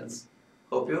sessions.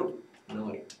 Hope you know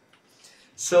it.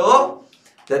 So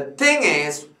the thing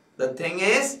is,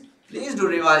 please do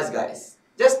revise, guys.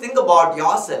 Just think about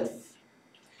yourself.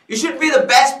 You should be the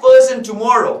best person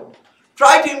tomorrow.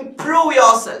 Try to improve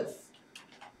yourself.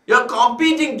 You're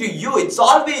competing to you. It's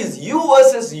always you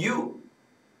versus you.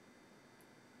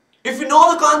 If you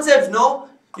know the concepts, no,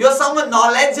 you're someone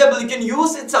knowledgeable. You can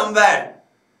use it somewhere.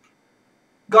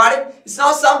 Got it? It's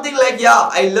not something like, yeah,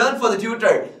 I learned for the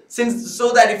tutor.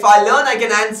 So that if I learn, I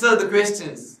can answer the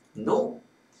questions. No.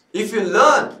 If you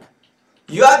learn,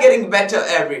 you are getting better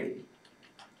every day.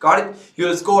 Got it?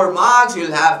 You'll score marks,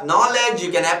 you'll have knowledge, you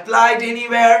can apply it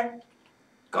anywhere.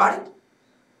 Got it?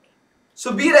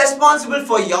 So be responsible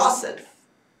for yourself.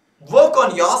 Work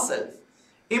on yourself.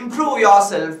 Improve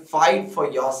yourself. Fight for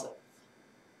yourself.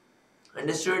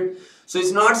 Understood? So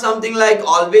it's not something like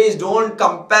always don't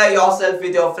compare yourself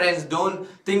with your friends. Don't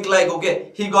think like,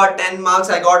 okay, he got 10 marks,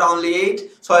 I got only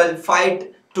 8, so I'll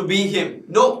fight to be him.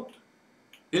 No.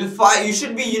 You'll fight. You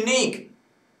should be unique.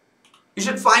 You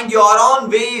should find your own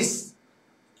ways.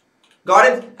 Got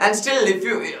it? And still,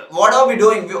 what are we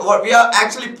doing? We are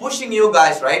actually pushing you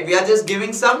guys, right? We are just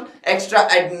giving some extra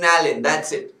adrenaline.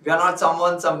 That's it. We are not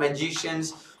some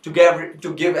magicians to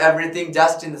give everything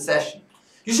just in the session.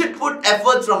 You should put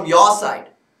effort from your side.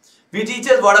 We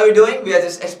teachers, what are we doing? We are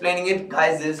just explaining it.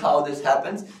 Guys, this is how this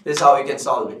happens. This is how we can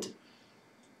solve it.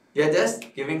 We are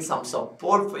just giving some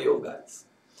support for you guys.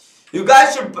 You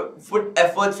guys should put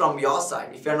effort from your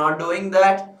side. If you are not doing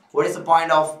that, what is the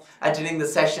point of attending the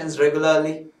sessions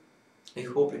regularly? I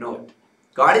hope you know it.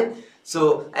 Got it?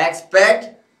 So, I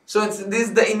expect So this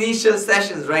is the initial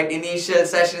sessions, right? Initial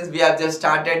sessions. We have just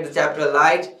started the chapter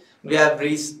light. We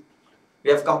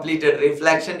have completed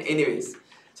reflection. Anyways,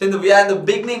 so we are in the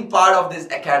beginning part of this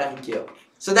academic year.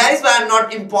 So that is why I'm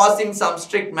not imposing some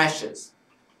strict measures.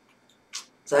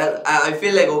 So I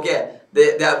feel like okay,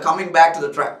 they are coming back to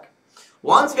the track.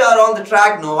 Once we are on the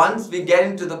track, once we get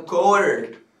into the core,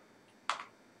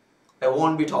 I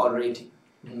won't be tolerating.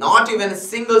 Not even a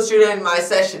single student in my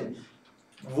session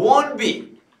won't be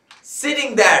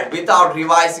sitting there without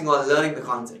revising or learning the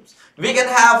concepts. We can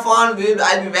have fun,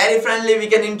 I'll be very friendly, we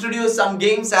can introduce some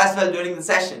games as well during the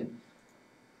session.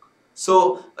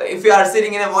 So if we are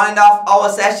sitting in a 1.5 hour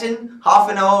session, half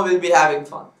an hour we'll be having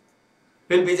fun.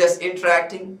 We'll be just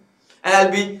interacting and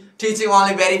I'll be teaching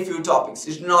only very few topics.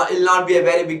 It will not be a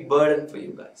very big burden for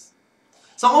you guys.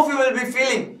 Some of you will be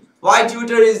feeling, why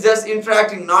tutor is just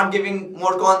interacting, not giving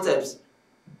more concepts?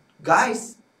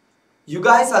 Guys, you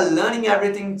guys are learning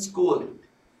everything in school.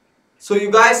 So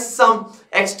you guys, some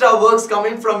extra works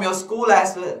coming from your school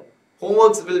as well.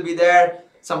 Homeworks will be there,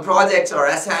 some projects or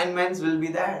assignments will be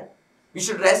there. We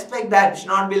should respect that. We should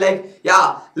not be like,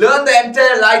 yeah, learn the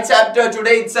entire light chapter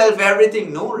today itself,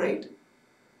 everything. No, right?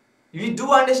 We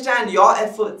do understand your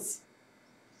efforts.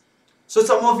 So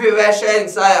some of you were sharing,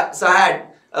 so I had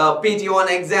PT1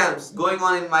 exams going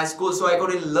on in my school, so I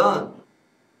couldn't learn.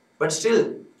 But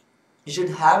still, you should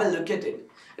have a look at it.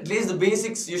 At least the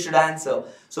basics you should answer.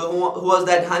 So who was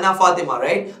that? Hana Fatima,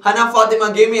 right? Hana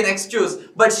Fatima gave me an excuse,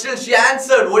 but still she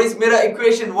answered what is mirror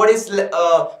equation, what is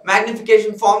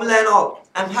magnification formula and all.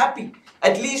 I'm happy.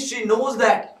 At least she knows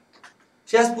that.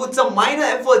 She has put some minor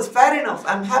efforts, fair enough,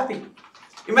 I'm happy.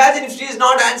 Imagine if she is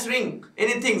not answering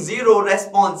anything, zero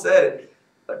response, sir.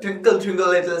 Twinkle, twinkle,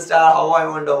 little star, how I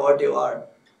wonder what you are.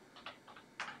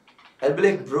 I'll be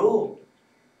like, bro,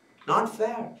 not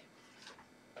fair.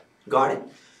 Got it?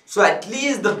 So at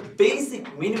least the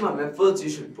basic minimum efforts you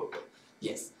should put.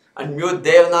 Yes. Unmute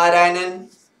Dev Narayanan.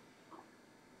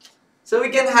 So we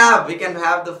can have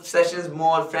the sessions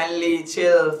more friendly,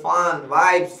 chill, fun,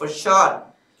 vibes for sure.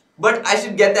 But I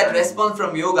should get that response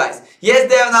from you guys. Yes,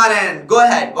 Dev Narayanan, go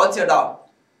ahead. What's your doubt?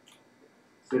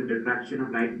 So diffraction of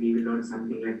light, we will learn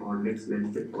something like convex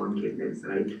lens and concave lens,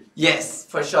 right? Yes,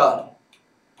 for sure.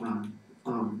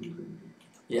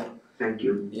 Yeah. Thank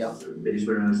you. Yeah.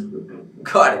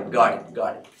 Got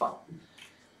it. Fine.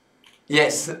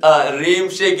 Yes, Reem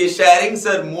Sheikh is sharing,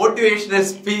 sir, motivational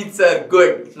speech, sir,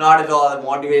 good. Not at all a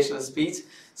motivational speech.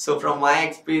 So from my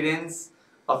experience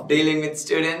of dealing with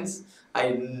students, I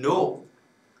know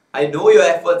your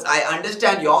efforts. I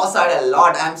understand your side a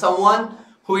lot. I'm someone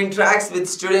who interacts with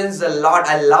students a lot.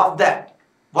 I love that.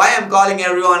 Why I'm calling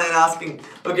everyone and asking,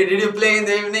 okay, did you play in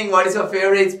the evening? What is your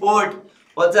favorite sport?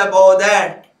 What's up over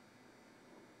there?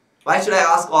 Why should I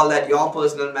ask all that? Your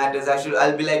personal matters.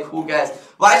 I'll be like, who cares?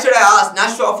 Why should I ask,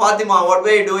 Nashwa Fatima, what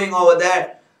were you doing over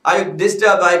there? Are you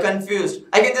disturbed? Are you confused?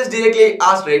 I can just directly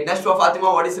ask, right? Nashwa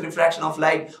Fatima, what is the refraction of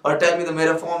light? Or tell me the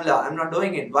mirror formula. I'm not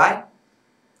doing it. Why?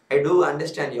 I do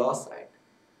understand your side.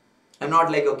 I'm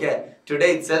not like, okay,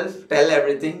 today itself, tell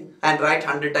everything and write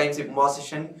 100 times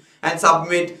imposition and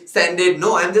submit, send it.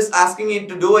 No, I'm just asking it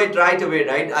to do it right away,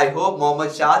 right? I hope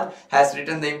Mohammed Shad has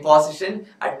written the imposition.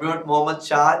 Admute Mohammed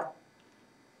Shad.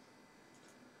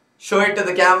 Show it to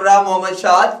the camera, Mohammed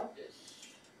Shad.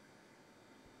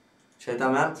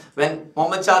 Shweta ma'am, when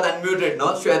Mohammed Shad unmuted,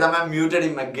 no, Shweta ma'am muted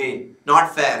him again.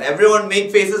 Not fair. Everyone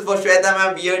make faces for Shweta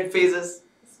ma'am, weird faces.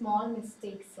 Small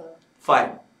mistake, sir.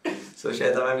 Fine. So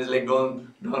Shweta ma'am is like,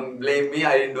 don't blame me,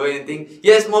 I didn't do anything.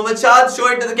 Yes, Mohammed Shad, show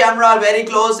it to the camera very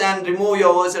close and remove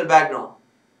your virtual background.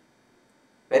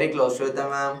 Very close, Shweta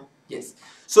ma'am. Yes.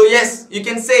 So yes, you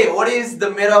can say, what is the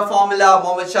mirror formula,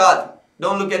 Mohammed Shad?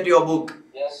 Don't look at your book.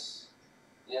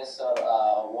 Yes, sir.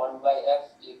 1 by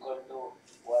f equal to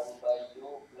 1 by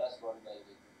u plus 1 by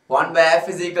v. 1 by f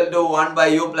is equal to 1 by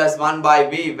u plus 1 by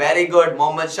v. Very good,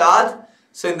 Mohammed Shad.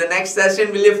 So in the next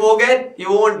session, will you forget?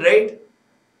 You won't, right?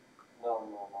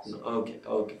 No.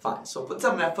 Okay, fine. So put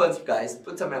some efforts, guys.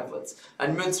 Put some efforts.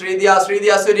 Unmute Sridhya.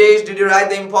 Sridhya Suresh, did you write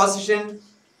the imposition?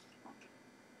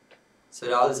 So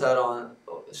Rahul sir on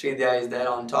Sridhya is there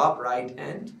on top, right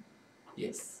hand.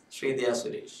 Yes, Sridhya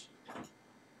Suresh.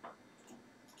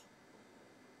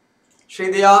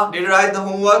 Sridhya, did you write the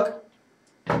homework?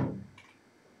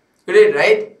 You did,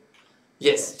 right?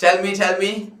 Yes. Tell me,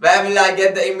 where will I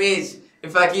get the image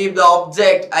if I keep the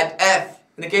object at F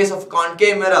in the case of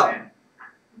concave mirror?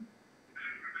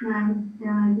 And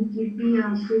we keep the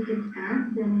object at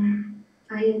F, then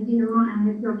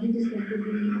and the object is set to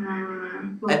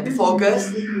be At the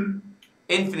focus?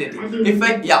 Infinity.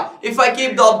 If I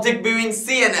keep the object between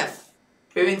C and F.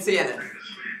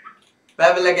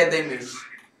 Where will I get the image?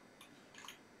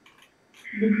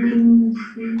 Between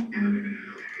C and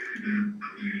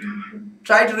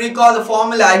Try to recall the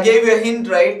formula. I gave you a hint,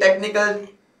 right? Technical,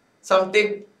 some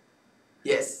tip.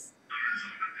 Yes.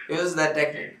 Use that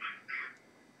technique.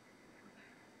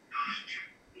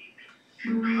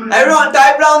 Everyone,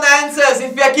 type down the answers.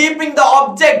 If we are keeping the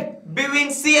object between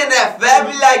C and F, where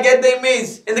will I get the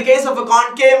image? In the case of a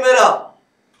concave mirror.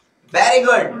 Very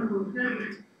good.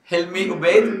 Hilmi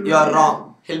Ubaid, you are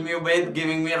wrong. Hilmi Ubaid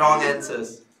giving me wrong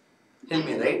answers.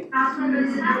 Hilmi, right?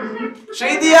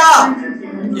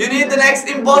 Shridiya, you need the next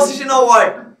imposition or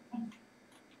what?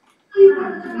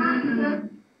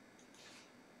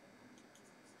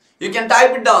 You can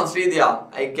type it down,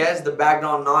 Sridhya. I guess the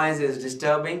background noise is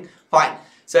disturbing. Fine.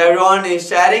 So everyone is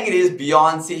sharing. It is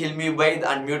beyond C. Hilmi Ubaid.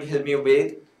 Unmute Hilmi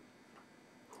Ubaid.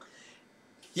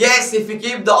 Yes, if we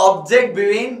keep the object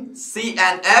between C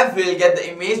and F, we will get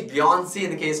the image beyond C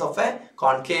in the case of a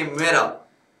concave mirror.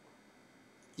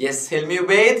 Yes, Hilmi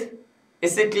Ubaid.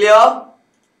 Is it clear?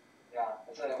 Yeah,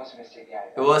 it was a mistake. Yeah.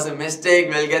 It was a mistake.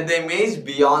 We'll get the image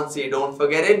beyond C. Don't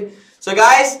forget it. So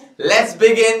guys, let's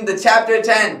begin the chapter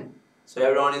 10. So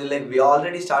everyone is like, we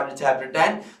already started chapter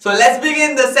 10. So let's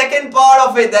begin the second part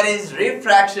of it, that is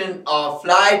refraction of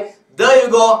light. There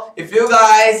you go. If you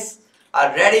guys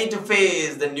are ready to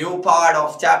face the new part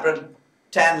of chapter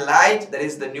 10 light, that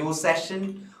is the new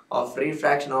session of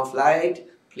refraction of light,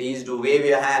 please do wave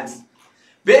your hands.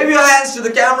 Wave your hands to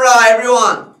the camera,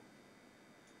 everyone.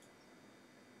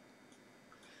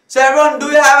 So everyone, do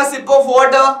you have a sip of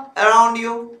water around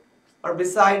you or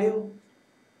beside you?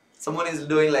 Someone is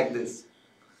doing like this.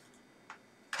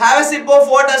 Have a sip of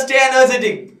water, stay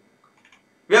energetic.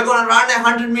 We are going to run a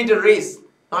 100-meter race.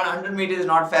 Not 100 meters is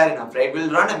not fair enough, right?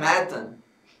 We'll run a marathon.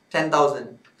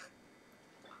 10,000.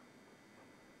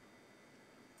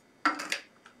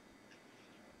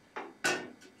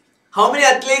 How many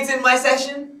athletes in my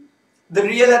session? The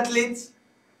real athletes?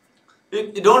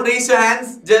 You don't raise your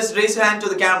hands, just raise your hand to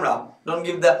the camera. Don't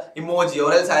give the emoji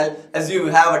or else I'll assume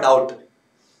you have a doubt.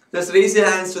 Just raise your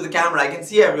hands to the camera. I can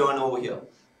see everyone over here.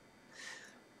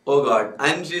 Oh God.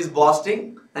 And she's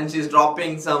boasting and she's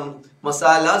dropping some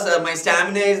masala. So my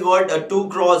stamina is what? 2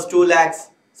 crores, 2 lakhs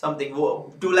something.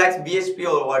 2 lakhs BHP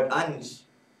or what? Anj.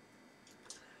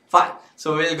 Fine.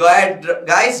 So we'll go ahead,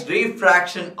 guys.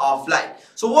 Refraction of light.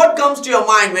 So what comes to your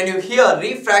mind when you hear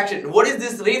refraction? What is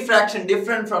this refraction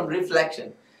different from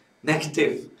reflection?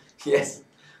 Negative. Yes.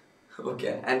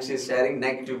 Okay. And she's sharing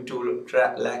negative 2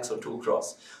 lakhs or 2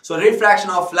 crores. So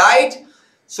refraction of light.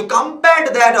 So compared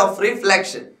to that of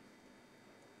reflection.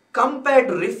 Compared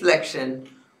to reflection,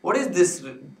 what is this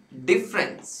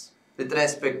difference with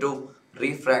respect to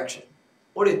refraction?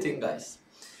 What do you think, guys?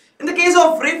 In the case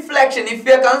of reflection, if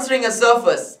we are considering a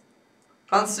surface,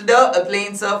 consider a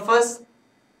plane surface.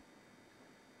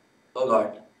 Oh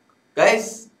God.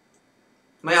 Guys,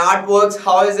 my artworks,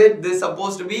 how is it? This is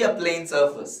supposed to be a plane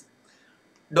surface.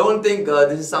 Don't think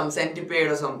this is some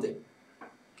centipede or something.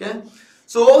 Okay.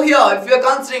 So over here, if you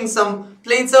are considering some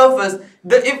plane surface,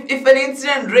 if an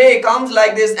incident ray comes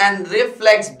like this and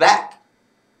reflects back,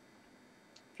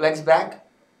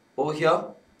 over here,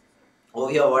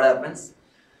 what happens?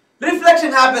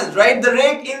 Reflection happens, right? The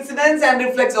ray incidents and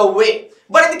reflects away.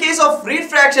 But in the case of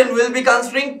refraction, we'll be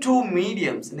considering 2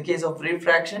 mediums. In the case of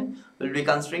refraction, we'll be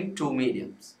considering 2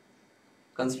 mediums.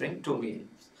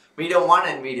 Medium 1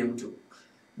 and medium 2.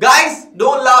 Guys,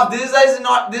 don't laugh. This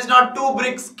is not 2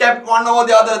 bricks kept one over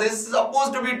the other. This is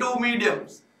supposed to be 2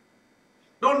 mediums.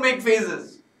 Don't make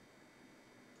faces.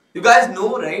 You guys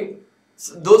know, right?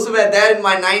 Those who were there in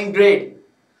my 9th grade.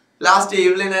 Last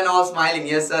year, Evelyn and all smiling.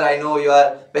 Yes, sir, I know you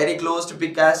are very close to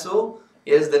Picasso.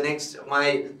 Yes, the next,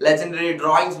 my legendary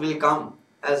drawings will come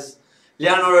as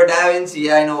Leonardo da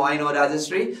Vinci. I know,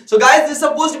 Rajashree. So guys, this is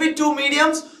supposed to be 2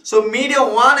 mediums. So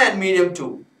medium 1 and medium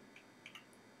 2.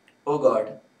 Oh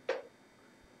God.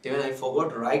 Even I forgot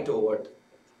to write over what.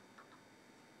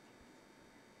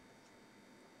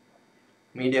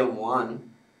 Medium 1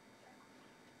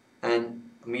 and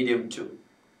medium 2.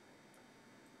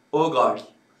 Oh God.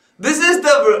 This is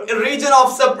the region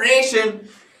of separation.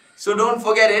 So don't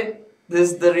forget it.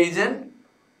 This is the region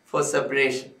for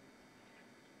separation.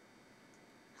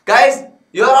 Guys,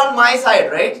 you are on my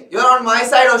side, right? You are on my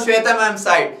side or Shweta ma'am's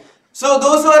side. So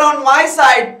those who are on my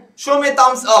side, show me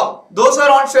thumbs up. Those who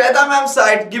are on Shweta ma'am's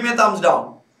side, give me a thumbs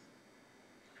down.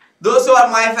 Those who are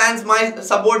my fans, my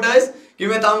supporters, give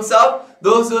me a thumbs up.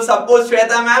 Those who support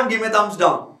Shweta ma'am, give me a thumbs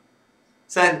down.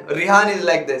 Sen, Rihan is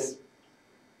like this.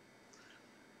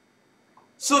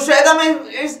 So Shweta ma'am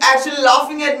is actually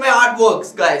laughing at my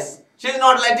artworks, guys. She is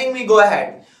not letting me go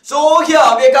ahead. So here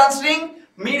we are considering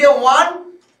medium 1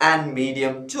 and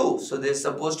medium 2. So this is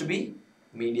supposed to be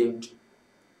medium 2.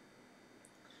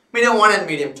 Medium 1 and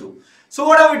medium 2. So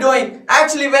what are we doing?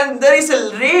 Actually, when there is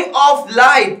a ray of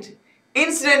light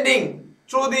incidenting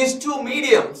through these two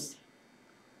mediums,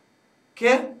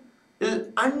 okay, it will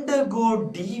undergo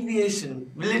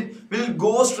deviation. Will it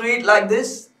go straight like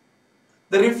this?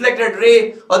 The reflected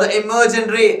ray or the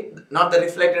emergent ray, not the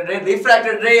reflected ray,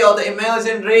 refracted ray or the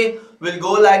emergent ray will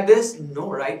go like this? No,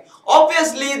 right?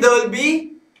 Obviously, there will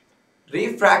be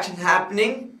refraction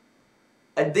happening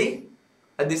at the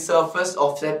surface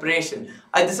of separation,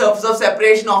 at the surface of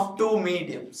separation of two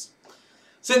mediums.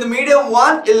 So in the medium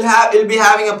 1, it'll be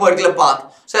having a particular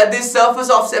path. So at this surface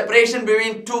of separation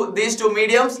between these two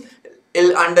mediums,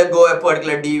 it'll undergo a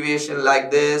particular deviation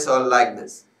like this or like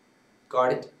this.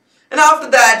 Got it? And after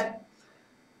that,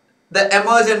 the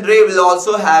emergent ray will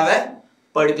also have a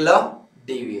particular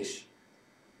deviation.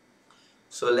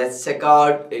 So let's check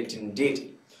out it in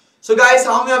detail. So guys,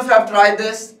 how many of you have tried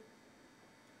this?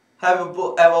 Have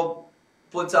you ever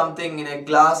put something in a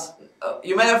glass?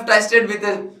 You may have tested with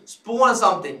a spoon or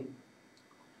something,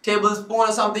 tablespoon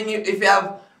or something. If you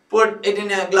have put it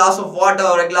in a glass of water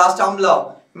or a glass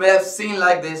tumbler, you may have seen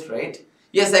like this, right?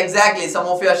 Yes, exactly. Some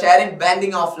of you are sharing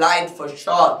bending of light for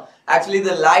sure. Actually,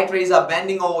 the light rays are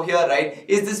bending over here, right?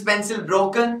 Is this pencil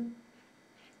broken?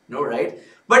 No, right?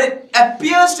 But it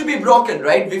appears to be broken,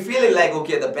 right? We feel it like,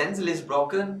 okay, the pencil is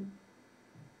broken.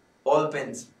 All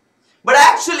pens. But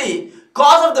actually,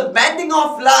 cause of the bending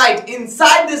of light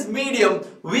inside this medium,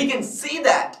 we can see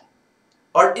that,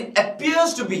 or it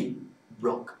appears to be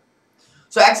broken.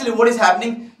 So actually what is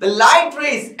happening? The light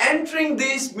rays entering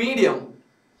this medium,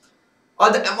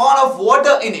 or the amount of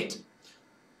water in it,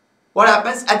 what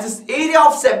happens at this area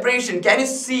of separation? Can you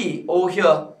see over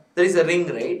here? There is a ring,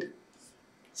 right?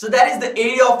 So that is the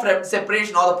area of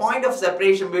separation, or the point of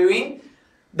separation between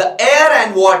the air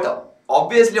and water.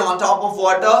 Obviously, on top of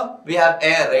water, we have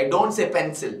air, right? Don't say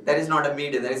pencil. That is not a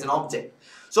medium. That is an object.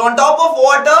 So, on top of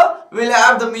water, we'll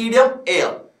have the medium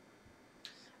air.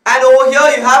 And over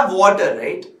here, you have water,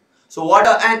 right? So,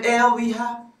 water and air we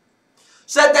have.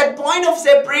 So, at that point of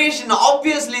separation,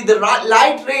 obviously, the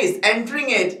light rays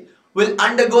entering it will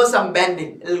undergo some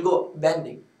bending. It will go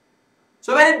bending.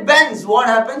 So, when it bends, what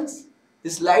happens?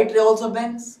 This light ray also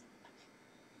bends.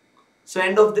 So,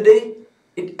 end of the day,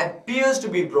 it appears to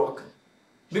be broken.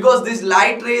 Because these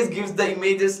light rays gives the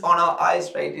images on our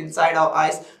eyes, right? Inside our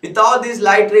eyes. Without these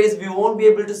light rays, we won't be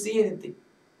able to see anything.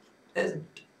 Isn't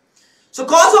it? So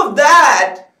cause of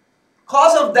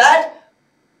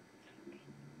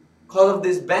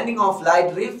this bending of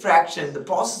light, refraction, the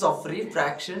process of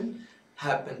refraction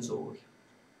happens over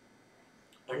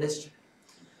here. Understood?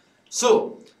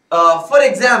 So, for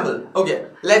example, okay,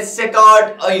 let's check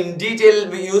out in detail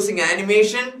using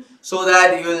animation, so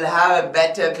that you will have a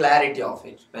better clarity of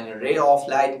it. When a ray of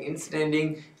light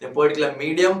incidenting in a particular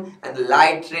medium and the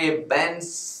light ray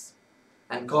bends,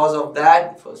 and cause of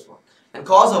that, first one, and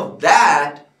cause of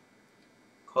that,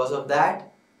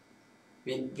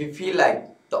 we feel like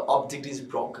the object is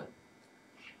broken.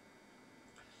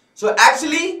 So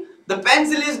actually, the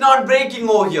pencil is not breaking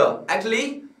over here.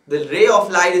 Actually, the ray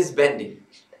of light is bending.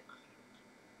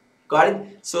 Got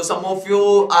it? So some of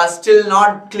you are still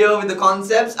not clear with the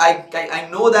concepts. I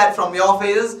know that from your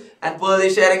faces. And Pearl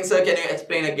is sharing, sir, can you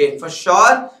explain again? For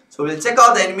sure. So we'll check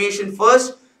out the animation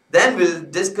first. Then we'll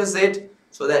discuss it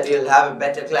so that you'll have a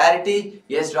better clarity.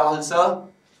 Yes, Rahul, sir?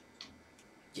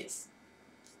 Yes.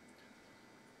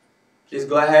 Please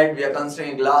go ahead. We are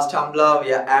considering a glass tumbler.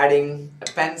 We are adding a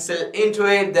pencil into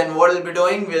it. Then what we'll be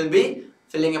doing? We'll be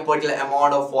filling a particular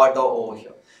amount of water over here.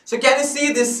 So can you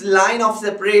see this line of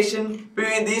separation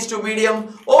between these two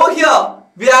medium? Over here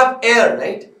we have air,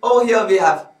 right? Over here we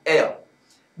have air.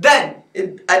 Then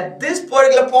at this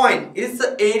particular point is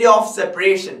the area of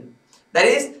separation. That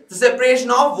is the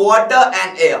separation of water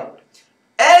and air.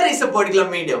 Air is a particular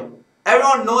medium.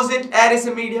 Everyone knows it. Air is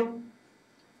a medium.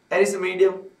 Air is a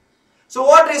medium. So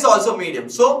water is also medium.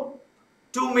 So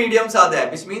two mediums are there,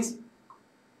 which means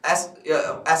as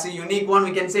a unique one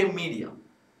we can say medium.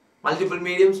 Multiple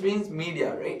mediums means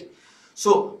media, right?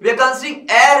 So we are considering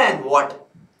air and water.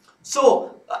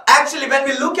 So actually when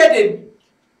we look at it,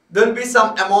 there will be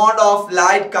some amount of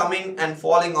light coming and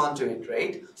falling onto it,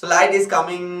 right? So light is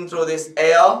coming through this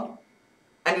air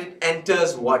and it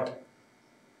enters water.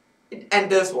 It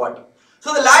enters water.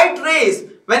 So the light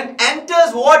rays, when it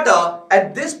enters water,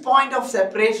 at this point of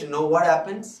separation, know what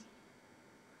happens?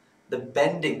 The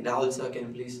bending. Rahul sir, can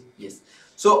you please? Yes.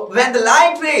 So when the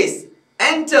light rays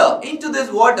enter into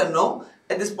this water, no,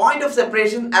 at this point of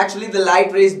separation, actually the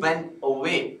light rays bend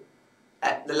away.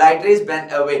 The light rays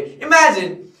bend away.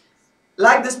 Imagine,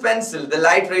 like this pencil, the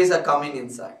light rays are coming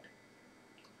inside.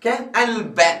 Okay, and it will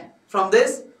bend from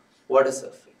this water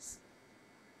surface.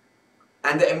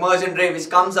 And the emergent ray which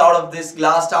comes out of this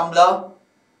glass tumbler,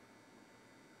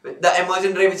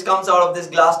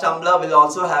 will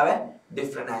also have a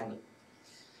different angle.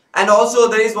 And also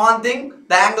there is one thing,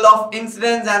 the angle of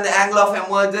incidence and the angle of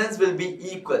emergence will be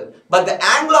equal. But the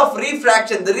angle of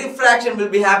refraction, the refraction will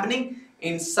be happening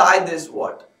inside this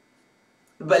water.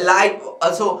 But light,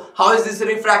 also how is this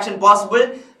refraction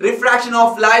possible? Refraction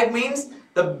of light means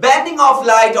the bending of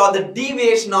light or the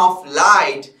deviation of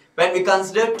light when we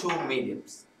consider two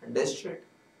mediums. Understood?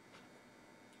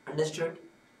 Understood?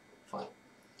 Fine.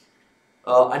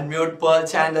 Unmute Pearl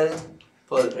channel.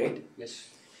 Pearl, right? Yes.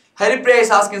 Harry Priya is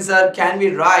asking, sir, can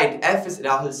we write F is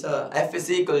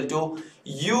equal to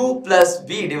U plus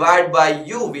V divided by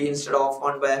UV instead of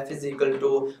 1 by F is equal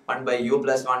to 1 by U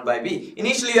plus 1 by V.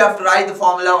 Initially you have to write the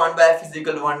formula 1 by F is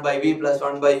equal to 1 by V plus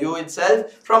 1 by U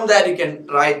itself. From there you can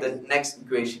write the next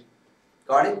equation.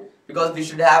 Got it? Because we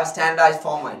should have standardized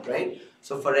format, right?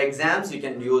 So for exams you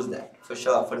can use that. For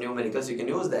sure, for numericals you can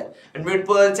use that. And mid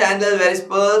Pearl channel, where is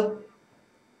Pearl?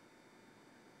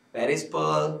 Where is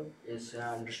Pearl? Yes,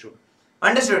 understood.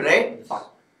 Understood, right? Yes. Fine.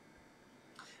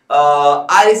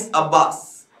 Iris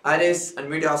Abbas. Iris,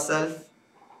 unmute yourself.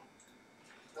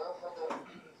 Now for the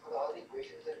other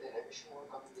equations, the derivation won't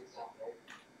come in the exam, right?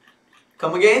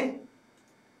 Come again?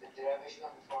 The derivation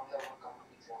of the formula won't come in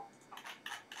the exam.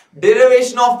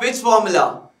 Derivation of which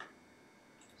formula?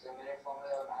 So minute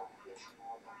formula or application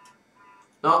or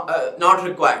that. No, not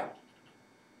required.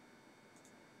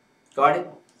 Got it?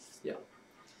 Yeah.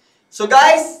 So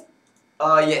guys,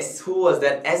 yes, who was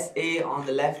that? SA on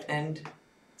the left end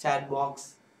chat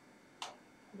box.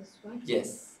 This one.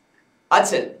 Yes.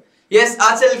 Achal. Yes,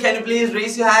 Achal, can you please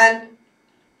raise your hand?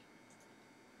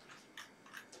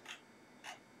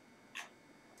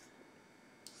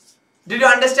 Did you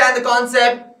understand the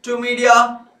concept? Two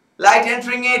media, light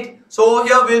entering it. So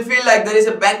here we'll feel like there is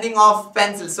a bending of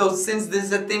pencil. So since this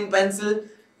is a thin pencil,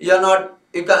 you are not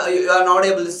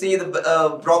able to see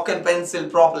the broken pencil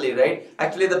properly, right?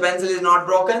 Actually the pencil is not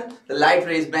broken, the light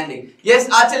ray is bending. Yes,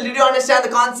 Achal, did you understand the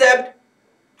concept?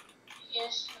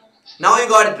 Yes, sir. Now you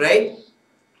got it, right?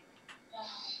 Yeah.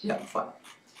 Yeah, fine.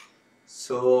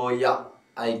 So yeah,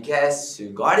 I guess you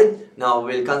got it. Now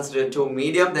we'll consider two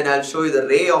medium, then I'll show you the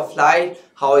ray of light,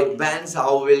 how it bends,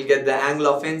 how we'll get the angle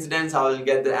of incidence, how we'll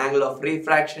get the angle of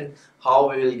refraction, how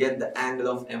we will get the angle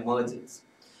of emergence.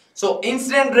 So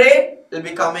incident ray will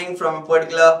be coming from a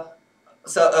particular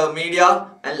media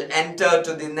and enter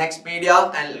to the next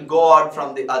media and go out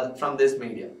from this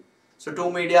medium. So two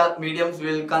mediums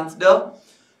we will consider.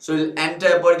 So we'll enter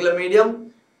a particular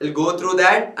medium, we'll go through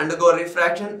that, undergo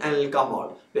refraction, and it'll come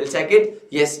out. We'll check it.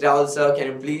 Yes, Rahul sir, can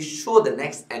you please show the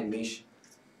next animation?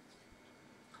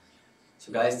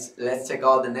 So guys, let's check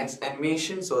out the next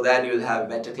animation so that you'll have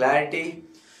better clarity.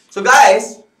 So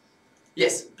guys,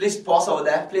 yes, please pause over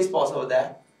there. Please pause over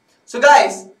there. So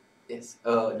guys, yes,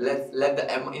 let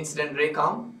the incident ray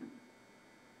come.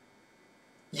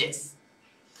 Yes.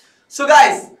 So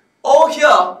guys, over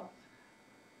here,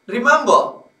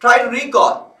 remember, try to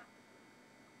recall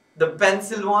the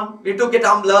pencil one. We took a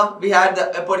tumbler, we had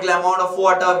a particular amount of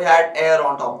water, we had air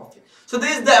on top of it. So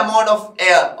this is the amount of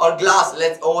air or glass.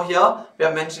 Let's over here, we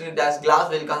have mentioned it as glass.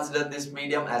 We'll consider this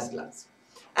medium as glass.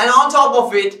 And on top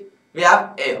of it, we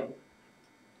have air.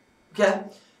 Okay.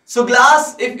 So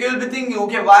glass, if you will be thinking,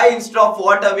 okay, why instead of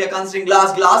water we are considering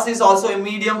glass? Glass is also a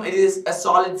medium, it is a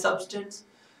solid substance.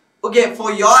 Okay,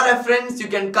 for your reference, you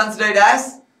can consider it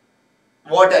as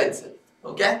water itself.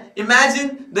 Okay,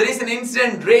 imagine there is an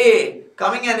incident ray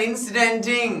coming and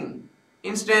incidenting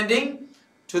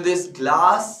to this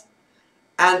glass,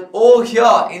 and over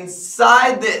here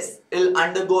inside this it will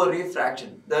undergo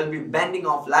refraction. There will be bending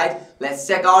of light. Let's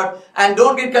check out, and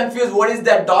don't get confused. What is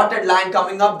that dotted line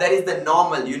coming up? That is the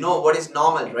normal. You know what is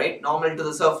normal, right? Normal to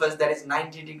the surface, that is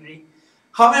 90 degree.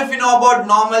 How many of you know about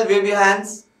normal? Wave your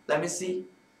hands. Let me see.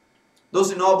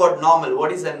 Those who know about normal,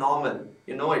 what is a normal?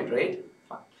 You know it, right?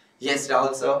 Yes,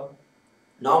 Rahul sir.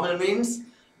 Normal means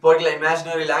particular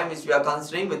imaginary line which we are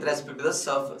considering with respect to the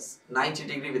surface. 90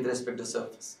 degree with respect to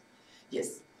surface.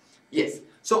 Yes. Yes.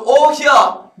 So over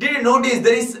here, did you notice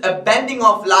there is a bending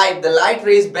of light? The light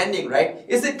ray is bending, right?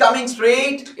 Is it coming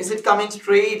straight? Is it coming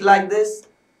straight like this?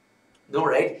 No,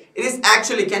 right? It is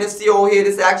actually, can you see over here? It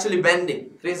is actually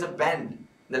bending. There is a bend.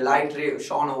 The light ray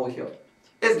shown over here.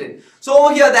 Isn't it? So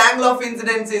over here the angle of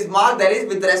incidence is marked, that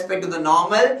is with respect to the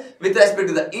normal. With respect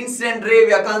to the incident ray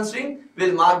we are considering,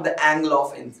 we'll mark the angle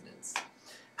of incidence.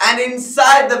 and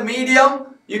inside the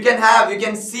medium you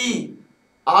can see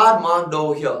R marked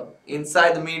over here.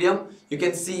 Inside the medium you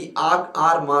can see R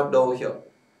marked over here.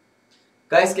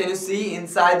 Guys, can you see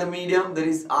inside the medium there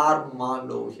is R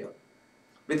marked over here?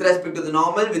 With respect to the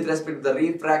normal, with respect to the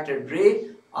refracted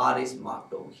ray, R is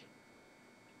marked over here.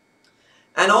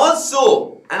 And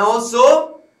also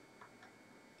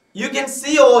you can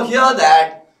see over here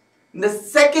that in the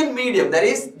second medium, that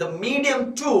is the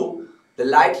medium 2, the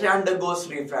light ray undergoes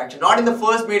refraction. Not in the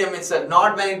first medium itself,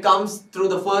 not when it comes through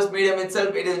the first medium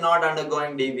itself, it is not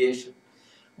undergoing deviation.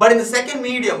 But in the second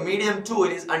medium, medium 2,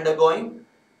 it is undergoing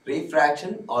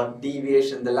refraction or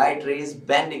deviation. The light ray is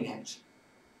bending actually.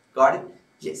 Got it?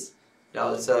 Yes.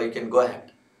 Also, you can go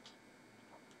ahead.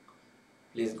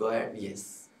 Please go ahead.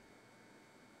 Yes.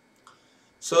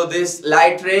 So this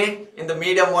light ray in the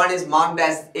medium 1 is marked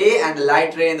as A, and the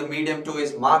light ray in the medium 2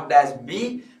 is marked as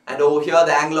B. And over here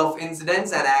the angle of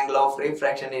incidence and angle of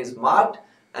refraction is marked,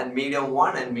 and medium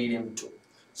 1 and medium 2.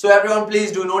 So everyone,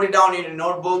 please do note it down in your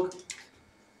notebook.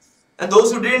 And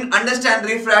those who didn't understand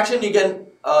refraction, you can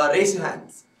raise your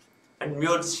hands and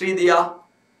mute Sridhya.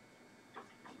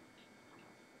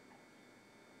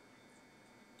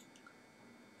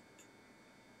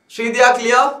 Sridhya,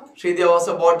 clear? Sridhya was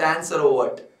about to answer or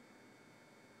what?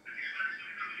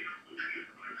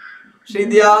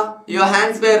 Sridhya, your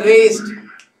hands were raised. I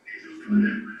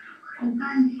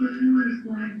can't hear you,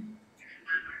 sir.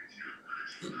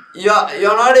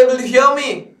 You're not able to hear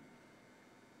me?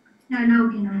 Yeah, now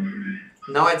okay, now okay.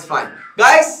 Now it's fine.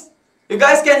 Guys, you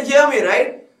guys can hear me,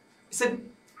 right? Is it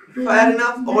fair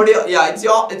enough? Audio? Yeah, it's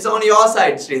on your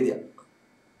side, Sridhya.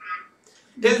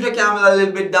 Tilt the camera a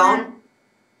little bit down.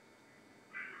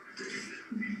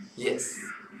 Yes.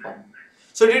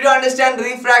 So did you understand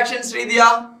refraction,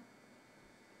 Sridhya?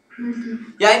 Yes, sir.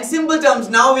 Yeah, in simple terms,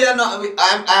 now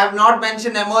I have not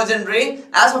mentioned emergent ray.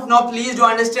 As of now, please do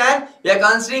understand, we are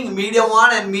considering medium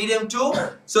 1 and medium 2.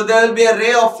 So there will be a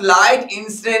ray of light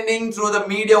incident through the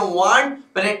medium 1.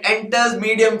 When it enters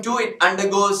medium 2, it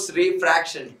undergoes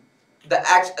refraction. The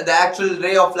actual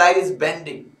ray of light is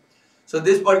bending. So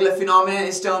this particular phenomenon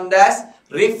is termed as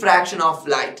refraction of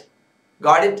light.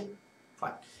 Got it?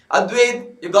 Fine.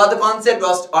 Advait, you got the concept,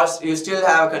 or you still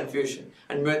have a confusion?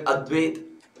 And with Advait.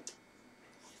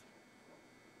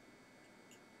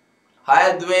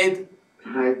 Hi Advait.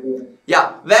 Hi, sir.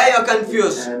 Yeah, where you're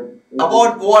confused?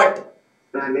 About what?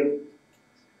 Sir,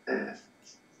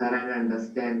 I don't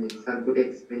understand it. Sir, could you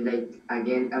explain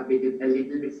again a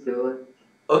little bit slower?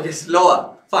 Okay,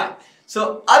 slower. Fine.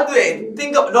 So Advait,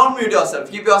 don't mute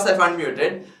yourself. Keep yourself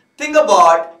unmuted. Think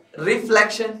about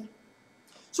reflection.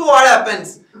 So what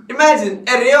happens? Imagine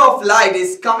a ray of light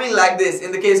is coming like this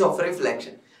in the case of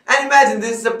reflection. And imagine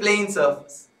this is a plane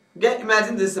surface. Okay,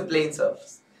 imagine this is a plane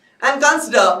surface. And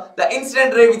consider the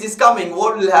incident ray which is coming.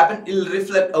 What will happen? It will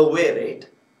reflect away, right? It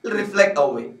will reflect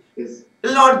away. Yes. It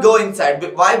will not go inside.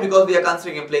 Why? Because we are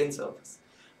considering a plane surface.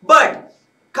 But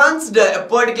consider a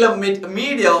particular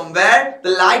medium where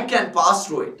the light can pass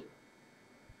through it.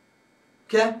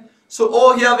 Okay? So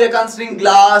over here we are considering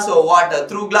glass or water.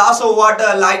 Through glass or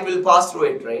water, light will pass through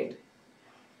it, right?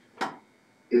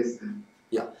 Yes, sir.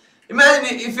 Yeah.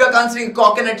 Imagine if you are considering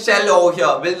coconut shell over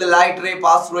here. Will the light ray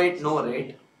pass through it? No,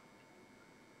 right?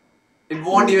 It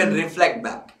won't even reflect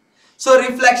back. So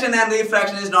reflection and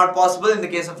refraction is not possible in the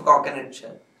case of a coconut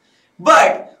shell.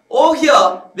 But over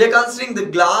here we are considering the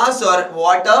glass or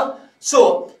water.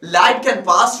 So light can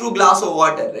pass through glass or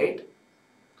water, right?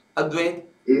 Advait?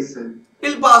 Yes, sir.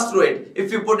 It will pass through it.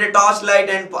 If you put a torchlight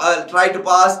and try to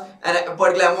pass a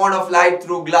particular amount of light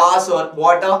through glass or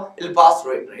water, it will pass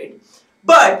through it, right?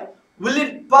 But will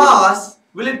it pass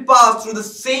through the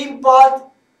same path?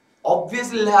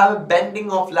 Obviously it will have a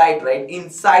bending of light, right?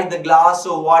 Inside the glass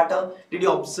or water. Did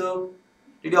you observe?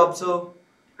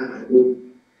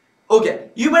 Okay,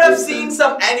 you might have seen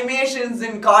some animations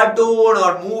in cartoon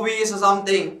or movies or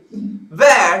something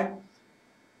where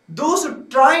those who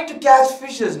try to catch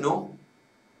fishes, no?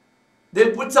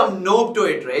 They'll put some knob to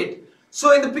it, right?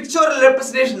 So in the pictorial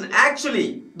representation,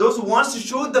 actually, those who wants to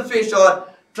shoot the fish or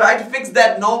try to fix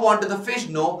that knob onto the fish,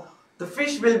 no? The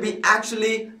fish will be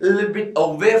actually a little bit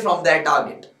away from their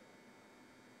target.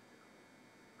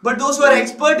 But those who are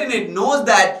expert in it knows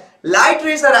that light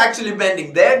rays are actually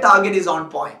bending. Their target is on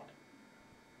point.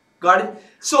 Got it?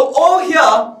 So over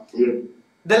here,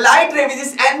 the light ray which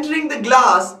is entering the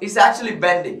glass is actually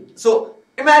bending. So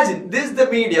imagine this is the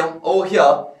medium over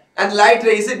here, and light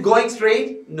ray, is it going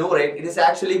straight? No, right? It is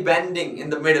actually bending in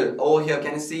the middle. Over here,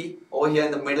 can you see? Over here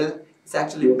in the middle, it's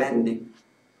actually bending.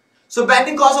 So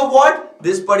bending cause of what?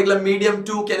 This particular medium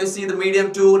 2. Can you see the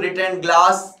medium 2 written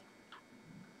glass?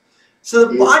 So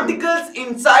the Yes, sir. particles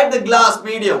inside the glass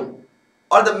medium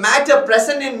or the matter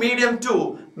present in medium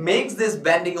 2 makes this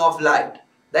bending of light.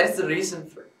 That is the reason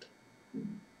for it.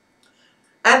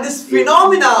 And this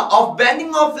phenomena of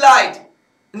bending of light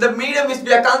in the medium which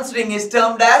we are considering is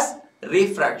termed as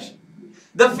refraction.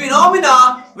 The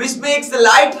phenomena which makes the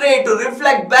light ray to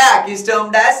reflect back is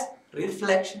termed as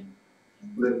reflection.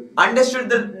 Good. Understood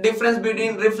the difference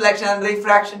between reflection and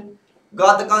refraction?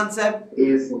 Got the concept?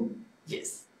 Yes, sir.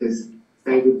 Yes. Yes.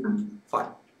 Thank you, sir.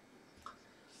 Fine.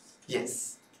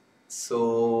 Yes.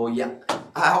 So yeah.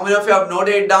 How many of you have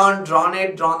noted it down, drawn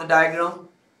the diagram?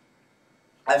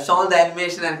 I've shown the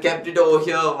animation and kept it over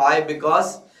here. Why?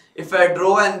 Because if I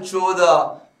draw and show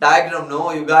the diagram,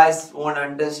 no, you guys won't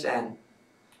understand.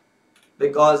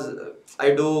 Because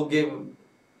I do give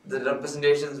the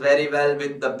representations very well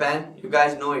with the pen. You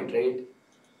guys know it, right?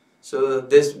 So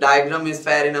this diagram is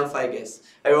fair enough, I guess.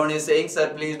 Everyone is saying, sir,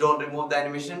 please don't remove the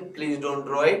animation. Please don't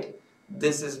draw it.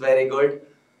 This is very good.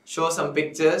 Show some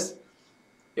pictures.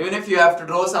 Even if you have to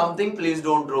draw something, please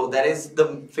don't draw. That is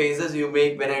the faces you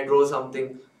make when I draw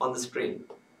something on the screen.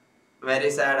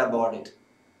 Very sad about it.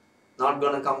 Not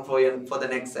gonna come for you for the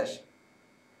next session.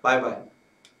 Bye bye.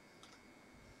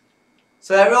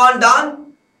 So everyone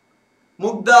done?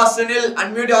 Mugdha, Sunil,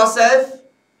 unmute yourself.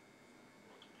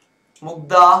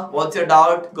 Mugdha, what's your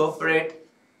doubt? Go for it.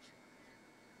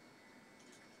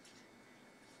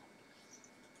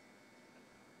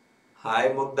 Hi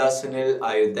Mugdha, Sunil,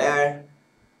 are you there?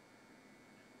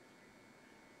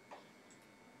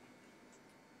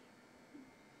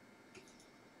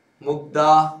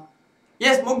 Mugdha.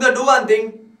 Yes, Mugdha, do one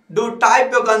thing. Do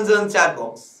type your concern chat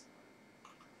box.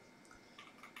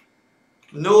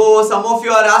 No, some of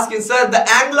you are asking, sir, the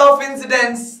angle of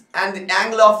incidence and the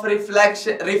angle of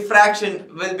refraction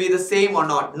will be the same or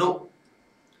not? No.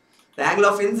 The angle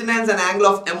of incidence and angle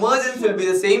of emergence will be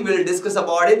the same. We will discuss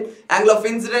about it. Angle of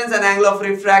incidence and angle of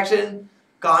refraction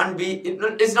can't be,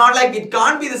 it's not like it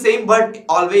can't be the same, but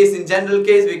always in general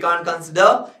case we can't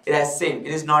consider it as same.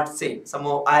 It is not same.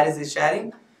 Somehow Iris is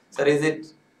sharing. Sir, is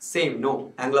it same?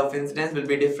 No. Angle of incidence will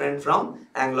be different from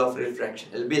angle of refraction.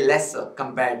 It will be lesser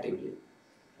comparatively.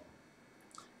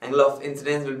 Angle of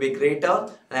incidence will be greater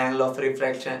and angle of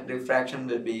refraction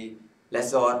will be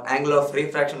lesser, or angle of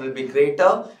refraction will be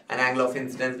greater and angle of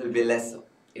incidence will be lesser.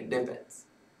 It depends.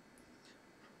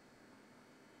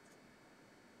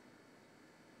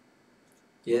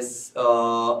 Yes,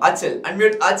 Achal,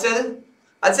 unmute Achal.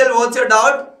 Achal, what's your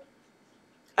doubt?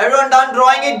 Everyone done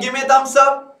drawing it? Give me a thumbs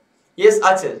up. Yes,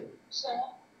 Achal. Sir,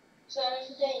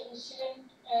 if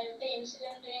the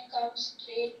incident ray comes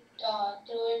straight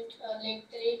through it, like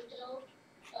straight through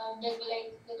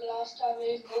the glass tower,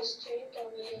 will it go straight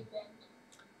or will it bend?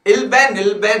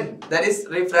 It'll bend. That is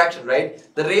refraction, right?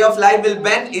 The ray of light will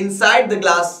bend inside the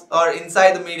glass or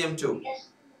inside the medium too. Yes.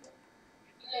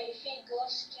 Like if it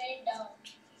goes straight down.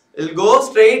 It'll go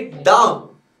straight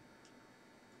down.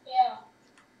 Yeah.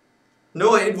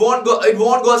 No, it won't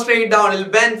go straight down.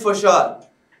 It'll bend for sure.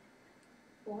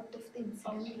 What if the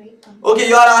incident ray comes? Okay,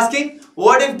 you are asking,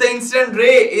 what if the incident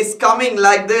ray is coming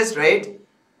like this, right?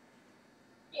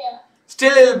 Yeah.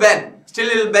 Still it'll bend. Still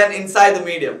it'll bend inside the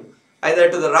medium, either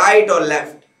to the right or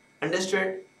left.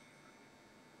 Understood?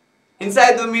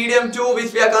 Inside the medium too,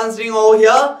 which we are considering over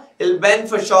here, it'll bend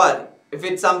for sure. If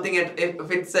it's something,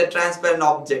 if it's a transparent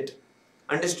object.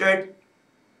 Understood?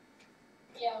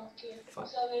 Yeah, okay. Fine.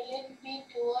 So will it be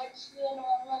towards the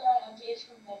normal or away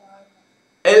from the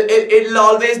normal? It'll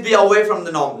always be away from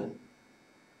the normal.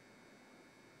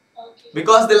 Okay.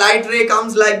 Because the light ray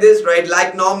comes like this, right?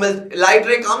 Like normal, light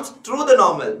ray comes through the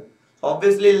normal.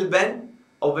 Obviously, it'll bend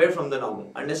away from the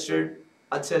normal. Understood?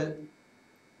 Achal?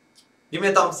 Give me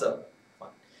a thumbs up.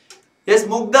 Yes,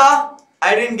 Mugdha?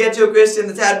 I didn't get your question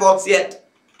in the chat box yet.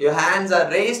 Your hands are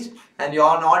raised and you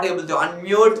are not able to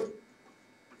unmute.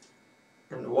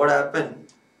 And what happened?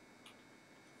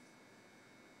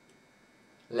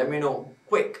 Let me know.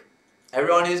 Quick.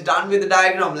 Everyone is done with the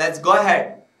diagram. Let's go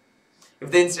ahead. If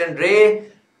the incident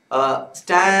ray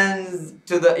stands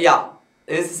to the,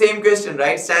 it's the same question,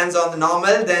 right? Stands on the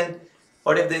normal, then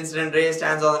what if the incident ray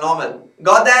stands on the normal?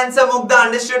 Got the answer, Mugdha?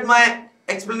 Understood my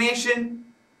explanation?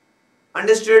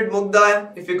 Understood,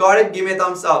 Mugdha? If you got it, give me a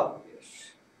thumbs up.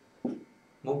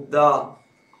 Mugdha.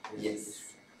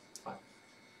 Yes. Fine.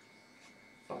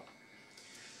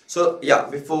 So,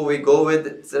 before we go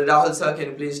with Rahul sir,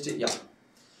 can you please,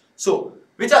 So,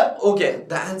 which are, okay,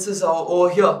 the answers are over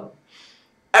here.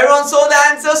 Everyone saw the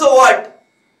answers or what?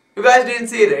 You guys didn't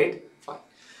see, right? Fine.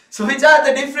 So, which are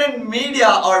the different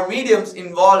media or mediums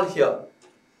involved here?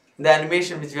 The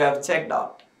animation which we have checked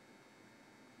out.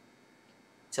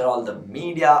 Which are all the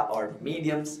media or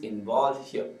mediums involved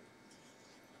here?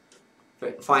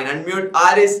 Fine, unmute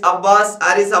Aris Abbas.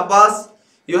 Aris Abbas,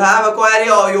 you have a query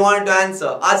or you want to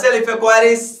answer? Asel, if your query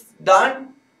is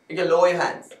done, you can lower your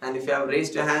hands. And if you have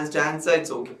raised your hands to answer,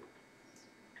 it's okay.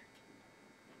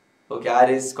 Okay,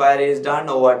 Aris' query is done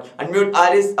or what? Unmute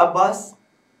Aris Abbas.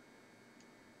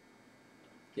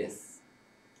 Yes.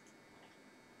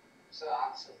 So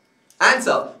answer.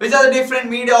 Answer. Which are the different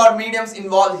media or mediums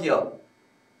involved here?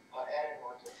 Air and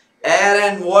water. Air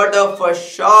and water for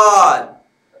sure.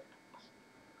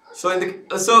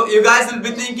 So you guys will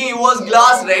be thinking it was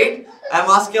glass, right? I'm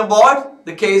asking about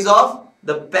the case of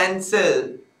the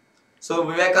pencil. So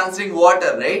we were considering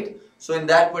water, right? So in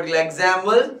that particular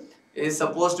example, it is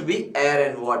supposed to be air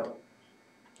and water.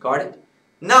 Got it?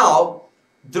 Now,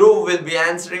 Dhruv will be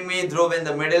answering me. Dhruv in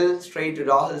the middle, straight to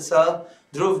Rahul sir.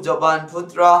 Dhruv Jaban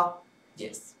Putra.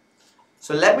 Yes.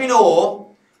 So let me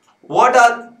know what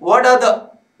happens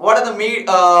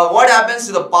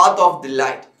to the path of the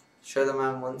light. Show the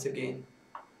ma'am once again.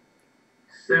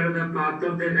 Sir, the path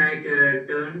of the light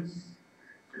turns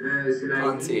slightly.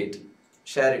 Can't see it.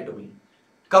 Share it to me.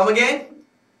 Come again.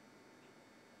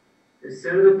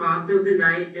 Sir, the path of the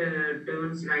light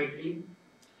turns slightly.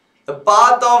 The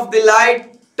path of the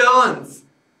light turns.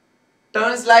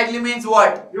 Turn slightly means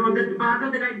what? No, the path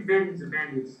of the light bends.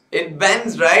 It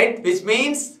bends, right? Which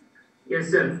means Yes,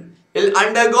 sir. it'll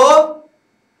undergo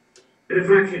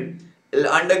Refraction. It'll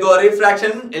undergo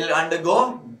refraction. It'll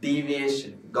undergo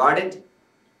deviation. Got it?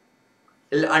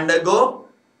 It'll undergo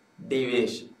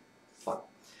deviation. Fine.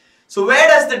 So where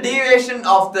does the deviation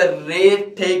of the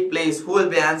ray take place? Who will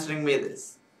be answering me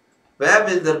this? Where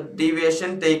will the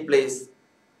deviation take place?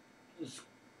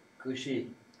 Kushi.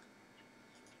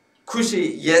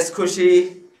 Kushi. Yes,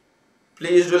 Kushi.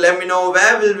 Please do let me know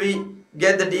where will we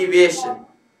get the deviation.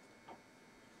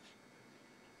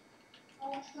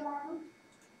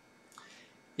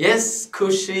 Yes,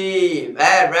 Kushi.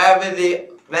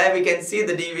 Where we can see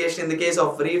the deviation in the case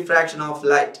of refraction of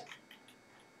light?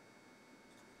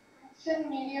 It's in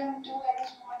medium 2 and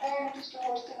it's water and it is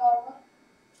towards the normal.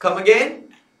 Come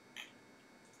again?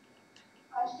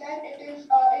 I said it is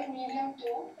in medium 2,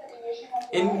 the deviation of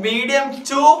light. In medium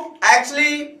 2,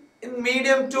 actually in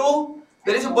medium 2,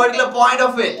 there is a particular point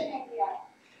of it.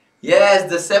 Yes,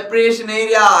 the separation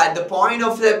area. At the point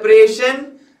of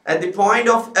separation, at the point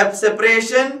of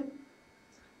separation,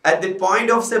 at the point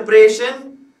of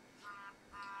separation,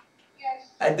 Yes.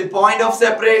 at the point of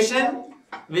separation,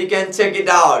 we can check it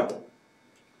out.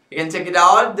 We can check it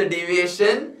out, the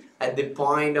deviation at the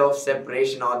point of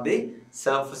separation or the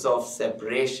surface of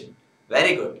separation.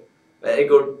 Very good. Very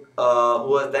good. Who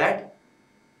was that?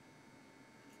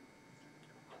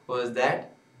 Who was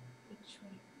that?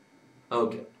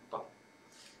 Okay.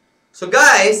 So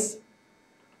guys,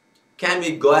 can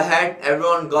we go ahead?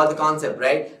 Everyone got the concept,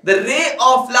 right? The ray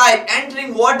of light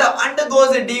entering water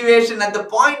undergoes a deviation at the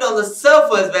point on the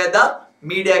surface where the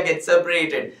media gets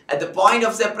separated. At the point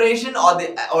of separation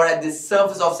or at the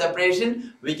surface of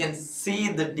separation, we can see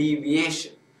the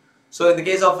deviation. So in the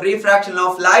case of refraction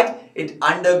of light, it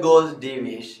undergoes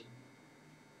deviation.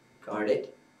 Got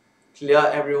it? Clear,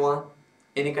 everyone?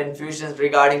 Any confusions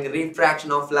regarding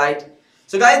refraction of light?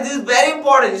 So guys, this is very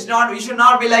important. We should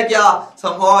not be like, yeah,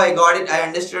 somehow I got it, I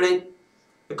understood it.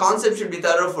 The concept should be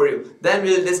thorough for you. Then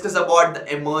we'll discuss about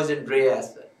the emergent ray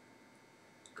as well.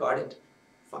 Got it?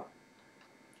 Fine.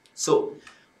 So,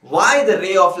 why the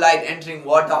ray of light entering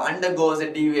water undergoes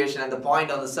a deviation at the point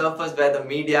on the surface where the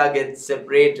media gets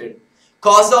separated?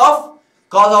 Cause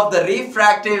of the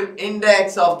refractive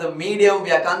index of the medium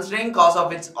we are considering, cause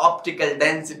of its optical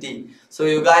density. So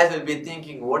you guys will be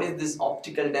thinking, what is this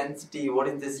optical density? What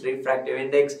is this refractive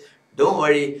index? Don't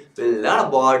worry, we'll learn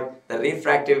about the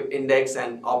refractive index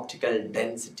and optical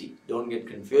density. Don't get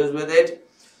confused with it.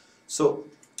 So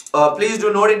please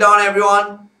do note it down,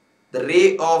 everyone. The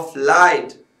ray of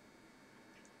light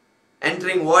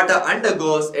entering water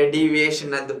undergoes a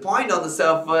deviation at the point on the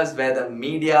surface where the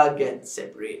media gets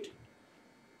separated.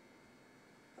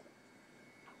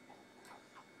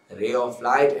 The ray of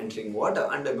light entering water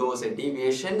undergoes a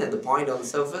deviation at the point on the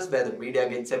surface where the media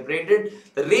gets separated.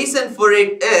 The reason for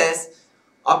it is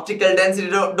optical density.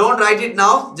 Don't write it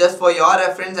now, just for your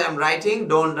reference I am writing.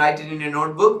 Don't write it in your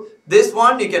notebook. This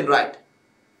one you can write.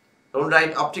 Don't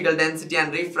write optical density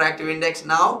and refractive index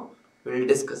now. We will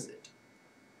discuss it.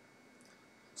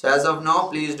 So as of now,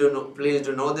 please do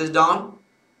note this down.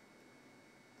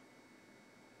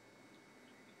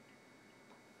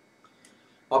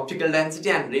 Optical density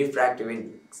and refractive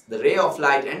index. The ray of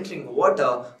light entering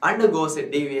water undergoes a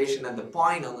deviation at the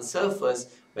point on the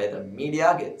surface where the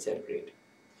media gets separated.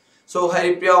 So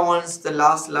Haripriya wants the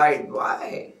last slide.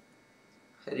 Why?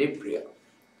 Haripriya.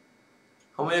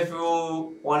 How many of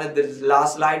you wanted the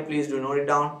last slide? Please do note it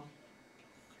down.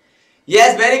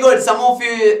 Yes, very good. Some of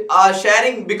you are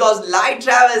sharing because light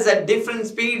travels at different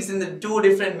speeds in the two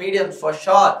different mediums for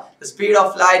sure. The speed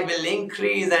of light will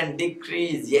increase and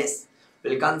decrease. Yes,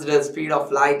 we'll consider the speed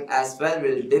of light as well.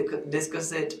 We'll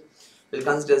discuss it. We'll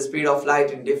consider the speed of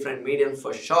light in different mediums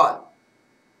for sure.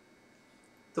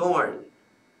 Don't worry.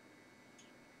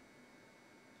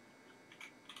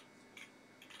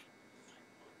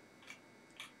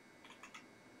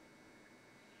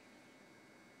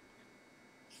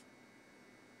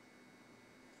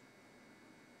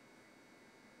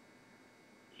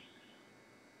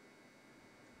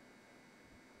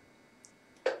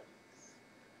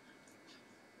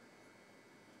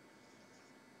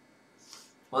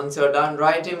 Once you're done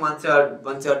writing, once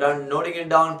you're done noting it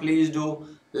down, please do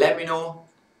let me know.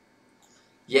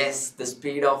 Yes, the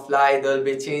speed of light, there'll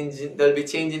be change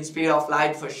in speed of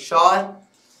light for sure.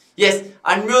 Yes,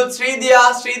 unmute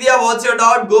Sridhya. Sridhya, what's your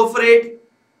doubt? Go for it.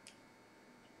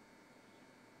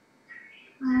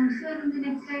 Sir, on the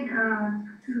next slide,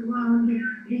 the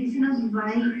reason of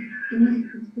why can you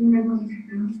explain that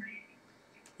one?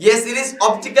 Yes, it is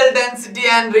optical density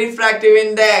and refractive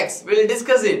index. We'll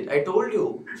discuss it. I told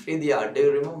you, Sridhya. Do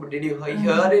you remember? Did you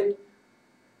hear it?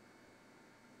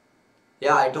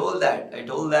 Yeah, I told that.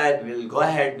 We'll go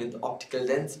ahead with optical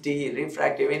density,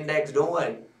 refractive index. Don't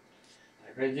worry.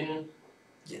 Regin.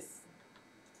 Yes.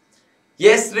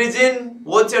 Yes, Regin.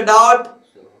 What's your doubt?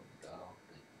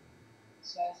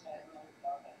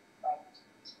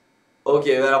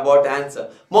 Okay, we're about to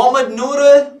answer. Mohammed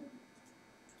Noorul.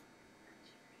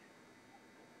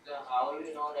 So how will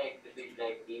we know like if it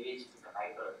like deviates to the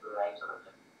right or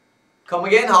left? Come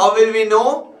again. How will we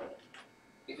know?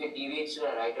 If it deviates to the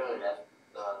right or left,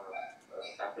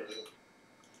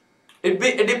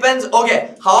 It depends.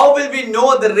 Okay, how will we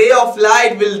know the ray of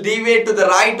light will deviate to the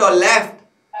right or left?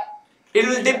 It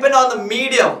will depend on the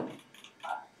medium.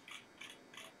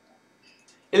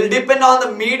 It will depend on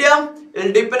the medium. It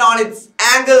will depend on its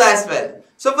angle as well.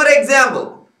 So for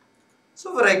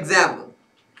example,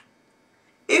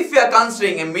 if we are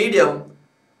considering a medium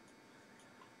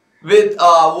with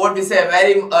what we say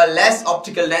very less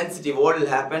optical density, what will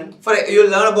happen? You'll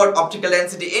learn about optical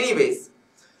density anyways.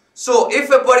 So if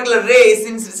a particular ray,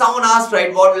 since someone asked,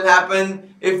 right, what will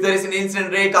happen if there is an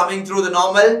incident ray coming through the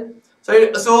normal?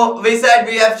 So we said,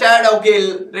 we have shared, okay,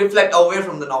 it'll reflect away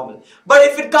from the normal. But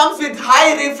if it comes with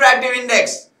high refractive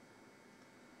index,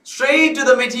 straight to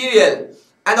the material,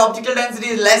 and the optical density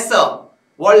is lesser,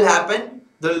 what will happen?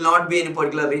 There will not be any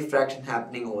particular refraction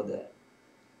happening over there.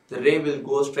 The ray will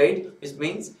go straight, which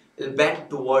means it will bend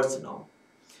towards the normal.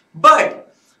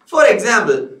 But, for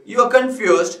example, you are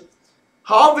confused.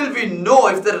 How will we know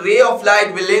if the ray of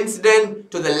light will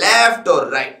incident to the left or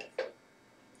right?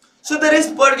 So there is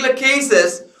particular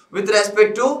cases with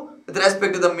respect to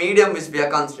the medium which we are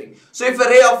considering. So if a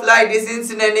ray of light is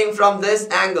incidenting from this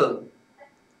angle,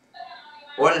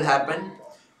 what will happen?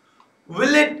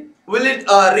 Will it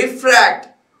refract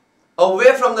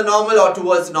away from the normal or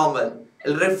towards normal? It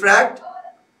will refract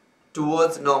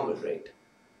towards normal, right?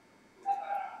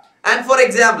 And for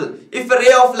example, if a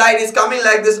ray of light is coming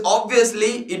like this,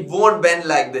 obviously it won't bend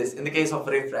like this in the case of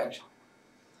refraction.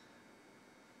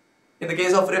 In the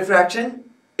case of refraction,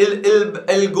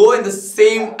 it'll go in the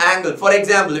same angle. For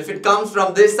example, if it comes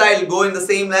from this side, it'll go in the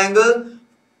same angle.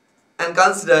 And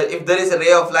consider if there is a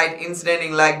ray of light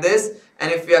incidenting like this,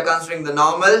 and if we are considering the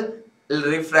normal,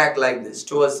 it'll refract like this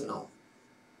towards normal.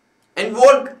 And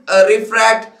won't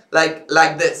refract like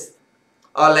this,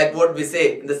 or like what we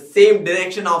say, in the same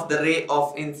direction of the ray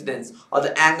of incidence or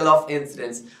the angle of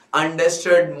incidence.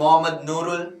 Understood, Mohammed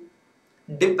Noorul?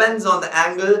 Depends on the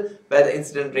angle where the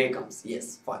incident ray comes.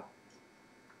 Yes, fine.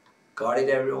 Got it,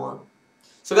 everyone?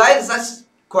 So guys, such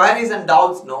queries and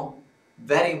doubts, no,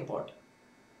 very important.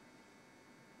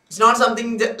 It's not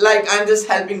something like I'm just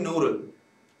helping Noorul.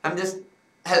 I'm just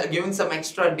giving some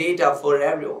extra data for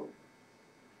everyone.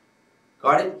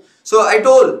 Got it? So I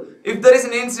told, if there is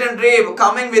an incident ray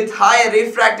coming with high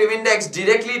refractive index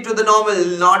directly to the normal,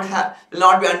 will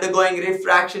not be undergoing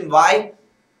refraction. Why?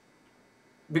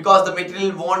 Because the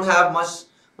material won't have much,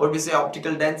 what we say,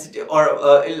 optical density, or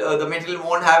the material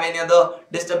won't have any other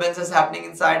disturbances happening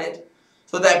inside it.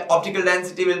 So that optical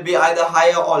density will be either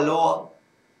higher or lower.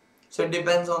 So it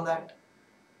depends on that.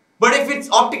 But if its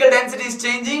optical density is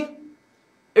changing,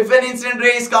 if an incident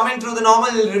ray is coming through the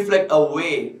normal, it will reflect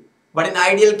away. But in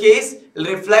ideal case, it will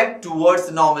reflect towards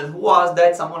the normal. Who asked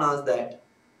that? Someone asked that.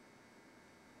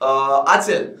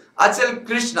 Achal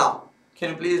Krishna. Can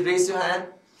you please raise your hand?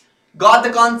 Got the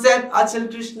concept, Achal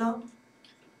Krishna?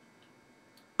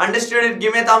 Understood it?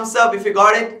 Give me a thumbs up if you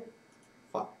got it.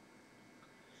 Fine.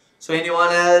 So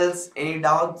anyone else? Any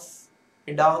doubts?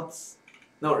 Any doubts?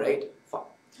 No, right? Fine.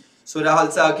 So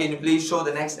Rahul sir, can you please show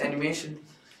the next animation?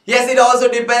 Yes, it also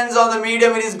depends on the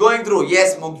medium it is going through.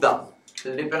 Yes, Mugdha. It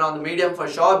will depend on the medium for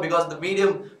sure, because the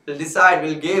medium will decide,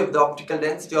 will give the optical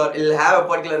density, or it will have a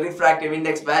particular refractive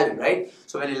index value, right?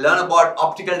 So when you learn about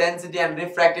optical density and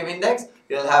refractive index,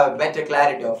 you will have a better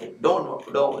clarity of it. Don't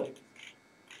worry.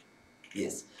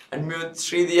 Yes. Unmute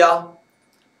Sridhya.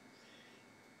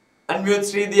 Unmute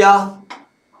Sridhya.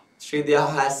 Sridhya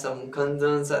has some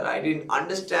concerns, sir. I didn't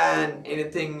understand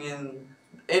anything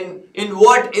in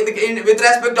what with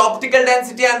respect to optical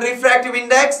density and refractive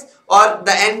index, or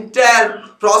the entire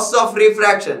process of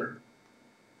refraction.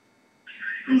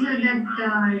 So that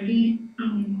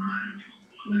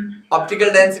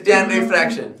Optical density and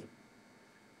refraction.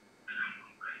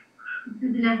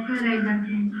 to the left or right,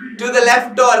 that To the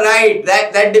left or right,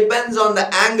 that depends on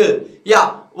the angle.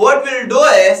 Yeah, what we'll do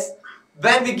is,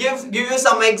 when we give you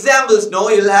some examples, no,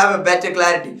 you'll have a better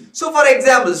clarity. So for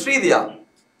example, Sridhya.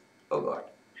 Oh God.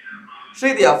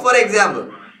 Sridhya, for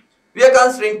example, we are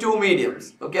considering two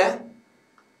mediums, okay?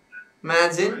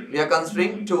 Imagine we are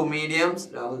considering two mediums.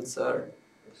 Rahul sir,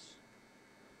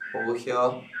 over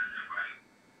here.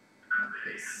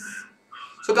 Yes.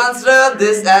 So consider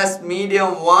this as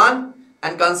medium 1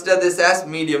 and consider this as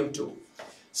medium 2.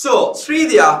 So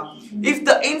Sridhya, if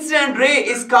the incident ray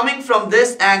is coming from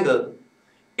this angle,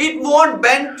 it won't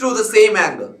bend through the same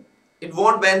angle. It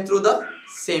won't bend through the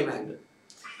same angle.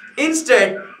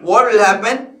 Instead, what will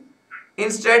happen?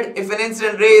 Instead, if an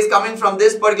incident ray is coming from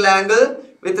this particular angle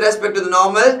with respect to the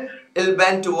normal, it will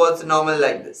bend towards the normal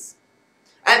like this.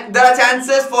 And there are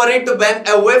chances for it to bend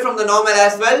away from the normal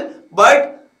as well,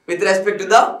 but with respect to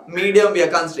the medium we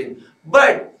are considering.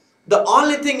 But the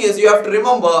only thing is, you have to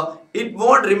remember, it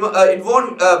won't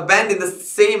bend in the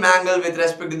same angle with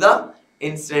respect to the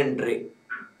incident ray.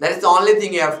 That is the only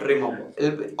thing you have to remember.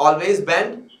 It will always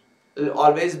bend. It will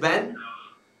always bend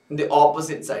in the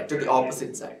opposite side, to the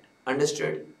opposite side.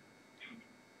 Understood?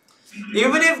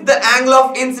 Even if the angle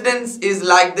of incidence is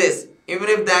like this, even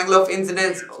if the angle of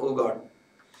incidence, oh God,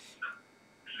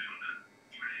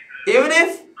 even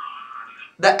if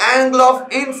the angle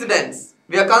of incidence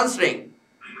we are considering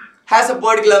has a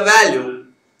particular value,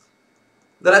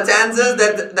 there are chances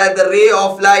that the ray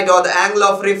of light or the angle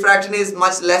of refraction is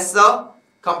much lesser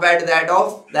compared to that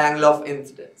of the angle of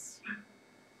incidence.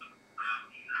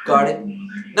 Got it?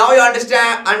 Now you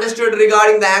understood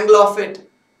regarding the angle of it.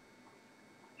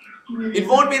 It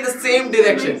won't be in the same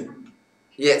direction.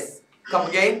 Yes. Come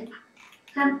again.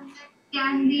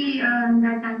 can be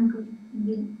that angle.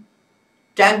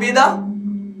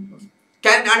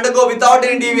 Can undergo without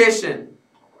any deviation.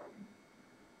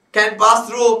 Can pass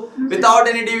through without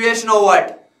any deviation, or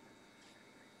what?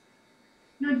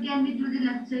 No, it can be to the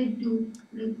left side too,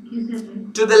 like you said,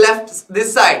 right? To the left,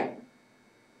 this side.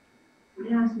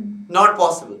 Yeah, sir. Not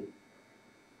possible.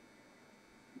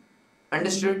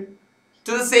 Understood?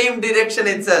 To the same direction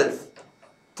itself.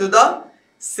 To the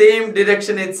same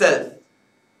direction itself.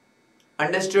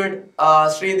 Understood,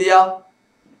 Sridhya?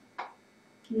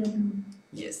 Yeah.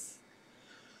 Yes.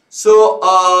 So,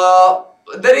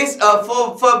 there is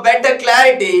for better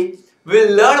clarity,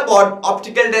 we'll learn about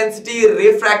optical density,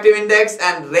 refractive index,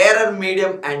 and rarer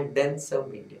medium and denser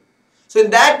medium. So in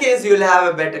that case, you will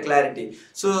have a better clarity.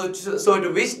 So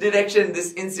to which direction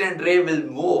this incident ray will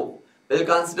move, we'll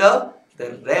consider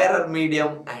the rarer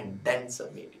medium and denser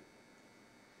medium.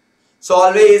 So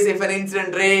always, if an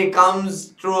incident ray comes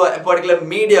through a particular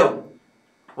medium,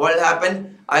 what will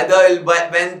happen? Either it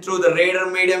will bend through the rarer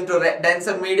medium to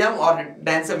denser medium, or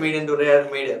denser medium to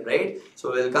rarer medium, right?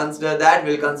 So we'll consider that.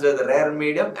 We'll consider the rarer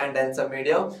medium and denser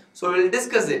medium. So we'll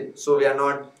discuss it. So we are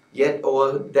not yet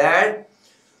over there.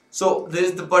 So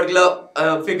this is the particular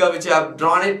figure which I have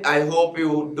drawn it. I hope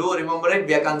you do remember it.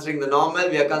 We are considering the normal.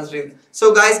 We are considering.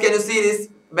 So guys, can you see this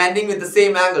bending with the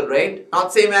same angle, right?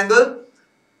 Not same angle.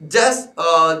 Just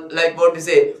like what we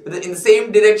say, in the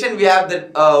same direction we have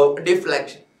the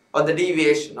deflection or the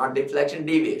deviation, not deflection,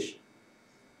 deviation.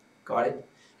 Got it?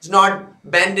 It's not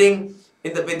bending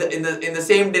in the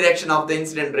same direction of the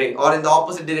incident ray, or in the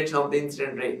opposite direction of the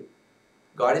incident ray.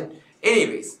 Got it?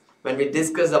 Anyways, when we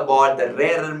discuss about the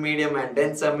rarer medium and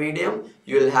denser medium,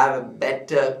 you will have a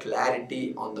better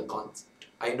clarity on the concept.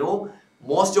 I know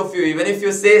most of you, even if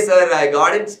you say, sir, I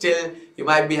got it, still you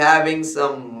might be having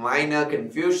some minor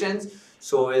confusions.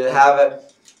 So we'll have a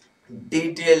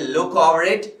detailed look over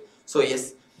it. So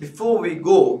yes, before we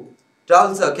go,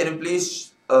 Rahul sir, can you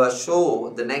please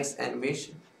show the next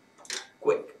animation?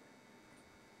 Quick.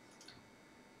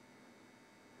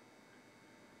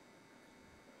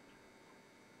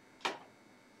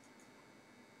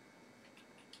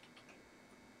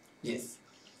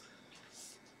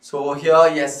 So here,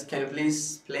 yes, can you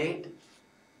please play it?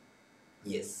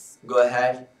 Yes, go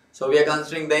ahead. So we are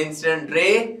considering the incident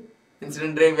ray.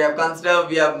 Incident ray we have considered,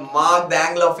 we have marked the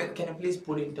angle of it. Can you please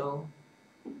put it down?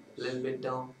 A little bit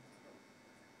down.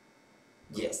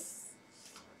 Yes.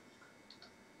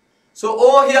 So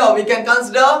over here we can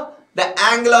consider the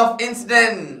angle of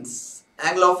incidence.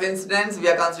 Angle of incidence, we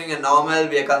are considering a normal,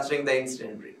 we are considering the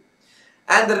incident ray.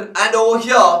 And over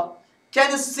here,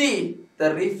 can you see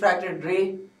the refracted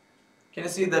ray? Can you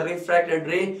see the refracted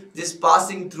ray just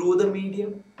passing through the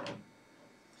medium?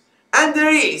 And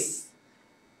there is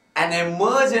an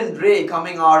emergent ray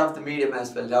coming out of the medium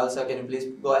as well. Also, can you please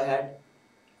go ahead?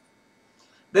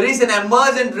 There is an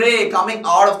emergent ray coming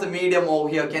out of the medium over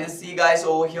here. Can you see, guys,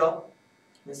 over here?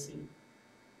 Let's see.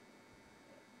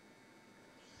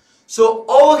 So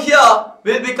over here,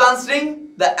 we'll be considering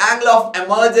the angle of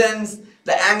emergence,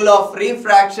 the angle of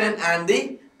refraction, and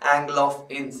the angle of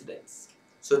incidence.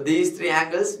 So these three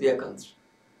angles we are considering.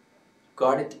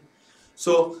 Got it?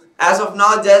 So as of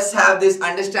now, just have this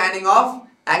understanding of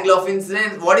angle of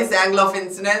incidence. What is angle of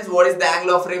incidence? What is the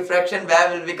angle of refraction?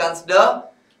 Where will we consider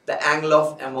the angle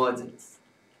of emergence?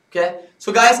 Okay.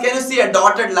 So guys, can you see a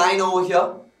dotted line over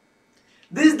here?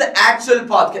 This is the actual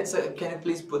path. Can you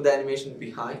please put the animation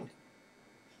behind?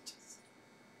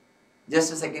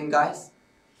 Just a second, guys.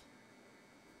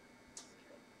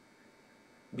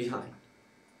 Behind.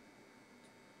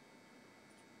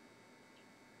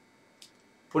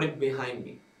 Put it behind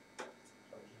me.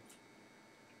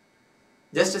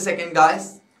 Just a second,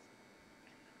 guys.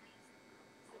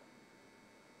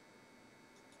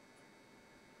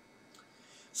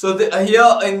 So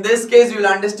here in this case you will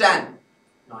understand.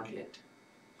 Not yet.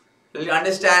 You will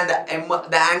understand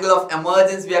the angle of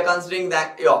emergence. We are considering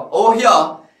that here. Over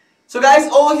here. So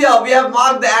guys, over here we have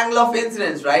marked the angle of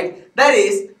incidence, right? That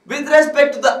is with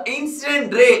respect to the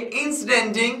incident ray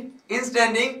incidenting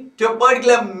to a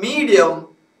particular medium.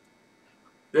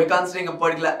 We are considering a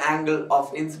particular angle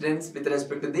of incidence with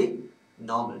respect to the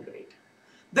normal rate.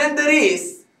 Then there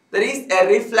is a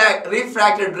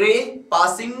refracted ray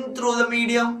passing through the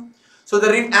medium. So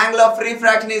the angle of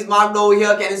refraction is marked over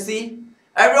here. Can you see?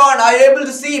 Everyone, are you able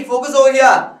to see? Focus over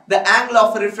here. The angle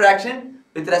of refraction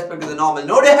with respect to the normal.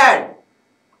 Note ahead.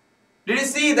 Did you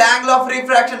see the angle of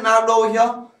refraction marked over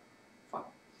here? Fine.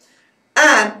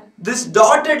 And this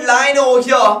dotted line over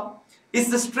here is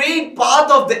the straight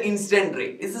path of the incident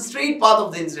ray. It's the straight path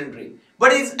of the incident ray.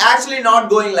 But it's actually not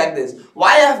going like this.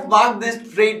 Why I have marked this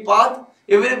straight path?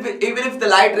 Even if the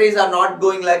light rays are not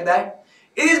going like that.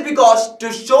 It is because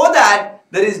to show that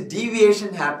there is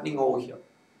deviation happening over here.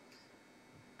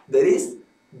 There is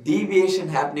deviation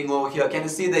happening over here. Can you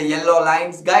see the yellow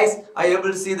lines? Guys, are you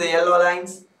able to see the yellow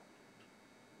lines?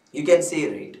 You can see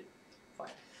it, right? Fine.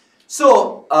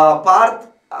 So, Parth,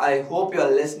 I hope you are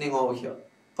listening over here.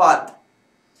 Parth.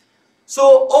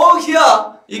 So, over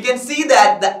here, you can see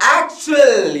that the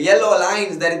actual yellow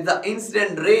lines, that is the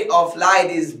incident ray of light,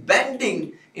 is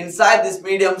bending inside this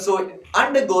medium. So, it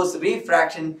undergoes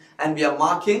refraction and we are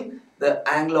marking the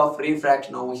angle of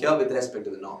refraction over here with respect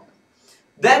to the normal.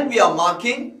 Then we are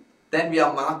marking the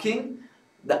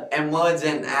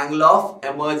emergent angle of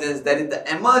emergence, that is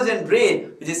the emergent ray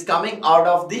which is coming out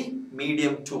of the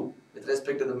medium 2 with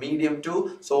respect to the medium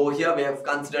 2. So over here we have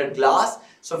considered glass.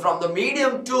 So from the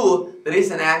medium 2 there is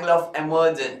an angle of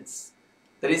emergence.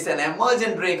 There is an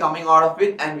emergent ray coming out of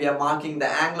it and we are marking the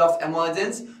angle of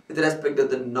emergence with respect to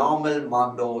the normal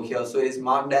marked over here. So it is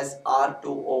marked as R2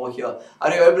 over here.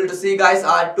 Are you able to see, guys,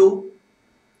 R2?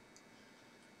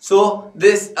 So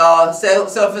this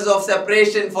surface of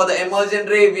separation for the emergent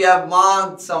ray, we have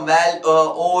marked some value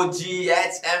O, G,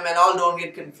 H, M and all. Don't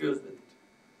get confused with it.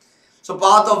 So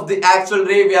path of the actual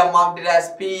ray, we have marked it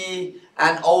as P,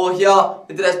 and over here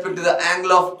with respect to the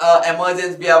angle of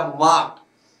emergence, we have marked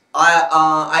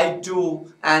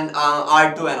I2 and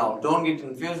R2 and all. Don't get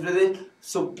confused with it.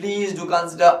 So please do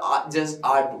consider just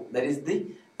R2. That is the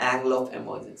angle of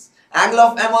emergence. Angle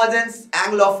of emergence,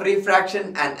 angle of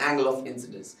refraction and angle of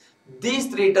incidence. These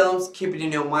three terms, keep it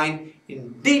in your mind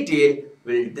in detail.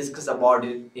 We'll discuss about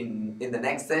it in the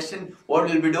next session. What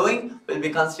we'll be doing, we'll be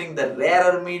considering the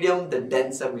rarer medium, the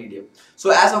denser medium. So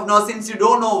as of now, since you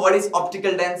don't know what is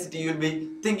optical density, you'll be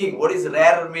thinking what is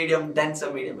rarer medium,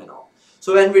 denser medium and all.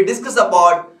 So when we discuss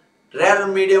about rarer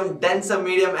medium, denser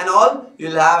medium and all,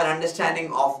 you'll have an understanding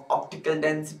of optical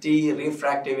density,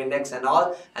 refractive index and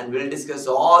all, and we'll discuss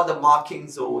all the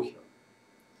markings over here.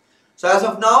 So as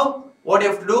of now, what you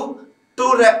have to do,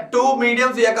 two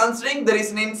mediums we are considering. There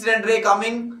is an incident ray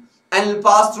coming and will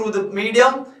pass through the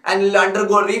medium and will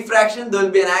undergo refraction. There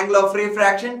will be an angle of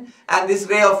refraction, and this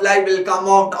ray of light will come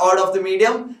out of the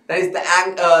medium, that is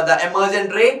the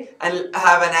emergent ray, and will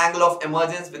have an angle of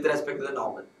emergence with respect to the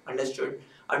normal. Understood?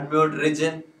 Unmute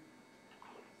region.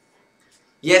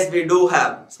 Yes, we do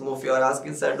have. Some of you are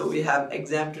asking, sir, do we have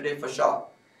exam today? For sure.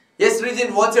 Yes,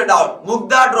 Regin, what's your doubt?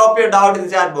 Mugdha, drop your doubt in the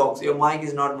chat box. Your mic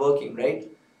is not working, right?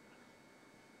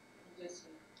 Yes, sir.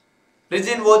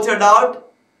 Regin, what's your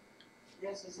doubt?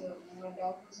 Yes, sir. My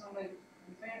doubt was on like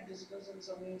we had discussed on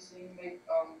something saying like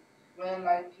when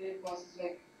light ray passes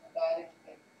like direct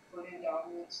like fully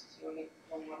downwards, so like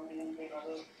from one medium to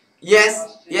another.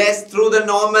 Yes, through the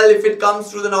normal, if it comes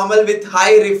through the normal with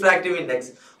high refractive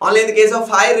index. Only in the case of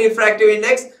high refractive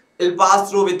index, it will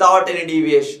pass through without any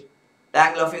deviation. The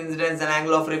angle of incidence and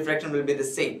angle of refraction will be the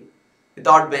same,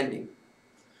 without bending.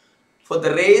 For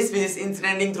the rays which is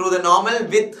incidenting through the normal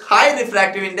with high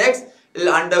refractive index, it will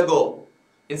undergo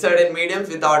in certain mediums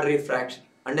without refraction.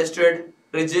 Understood?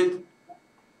 Rigid?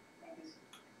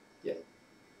 Yeah.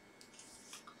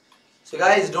 So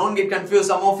guys, don't get confused.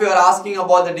 Some of you are asking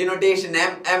about the denotation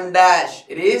M dash.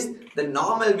 It is the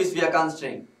normal which we are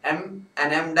considering. M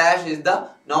and M dash is the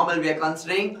normal we are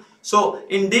considering. So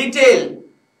in detail,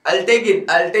 I'll take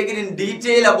it in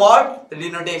detail about the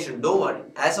denotation. Don't worry.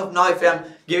 As of now, if I'm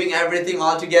giving everything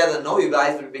all together, no, you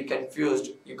guys will be confused.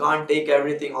 You can't take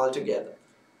everything all together.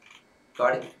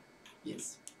 Got it?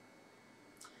 Yes.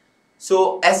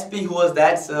 So SP, who was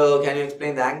that? So can you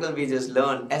explain the angle we just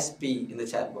learned? SP in the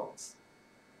chat box.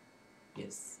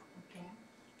 Yes. Okay.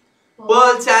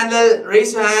 Pearl Chandler,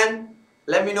 raise your hand.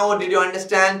 Let me know, did you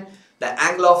understand the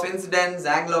angle of incidence,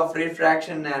 angle of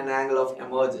refraction, and angle of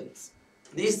emergence?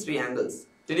 These three angles.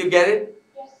 Did you get it?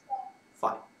 Yes, sir.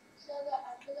 Fine. So the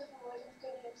angle of emergence,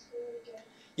 can you explain again?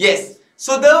 Yes.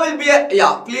 So there will be a,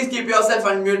 yeah, please keep yourself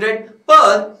unmuted.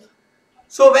 Pearl,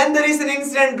 so when there is an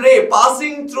incident ray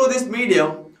passing through this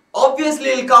medium, obviously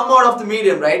it will come out of the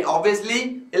medium, right?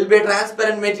 Obviously it will be a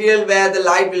transparent material where the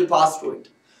light will pass through it.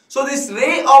 So this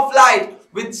ray of light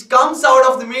which comes out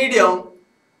of the medium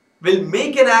will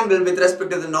make an angle with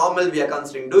respect to the normal we are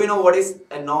considering. Do you know what is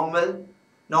a normal?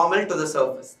 Normal to the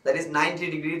surface. That is 90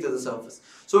 degrees to the surface.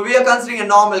 So we are considering a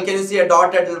normal. Can you see a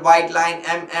dotted white line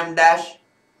M dash?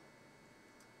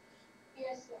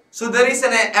 Yes, sir. So there is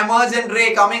an emergent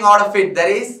ray coming out of it. There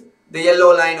is the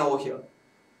yellow line over here.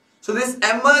 So this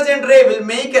emergent ray will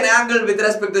make an angle with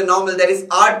respect to the normal. There is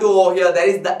R2 over here. That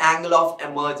is the angle of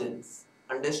emergence.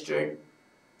 Understood?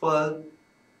 Pearl?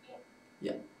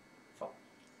 Yeah.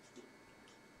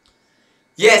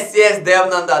 Yes,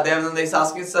 Devananda is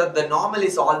asking, sir, the normal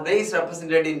is always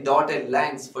represented in dotted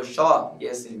lines, for sure.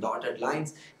 Yes, in dotted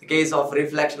lines. The case of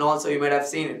reflection also, you might have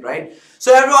seen it, right?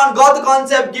 So everyone got the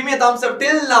concept? Give me a thumbs up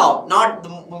till now. Not the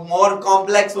more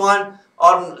complex one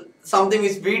or something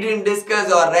which we didn't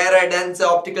discuss, or rarer, denser,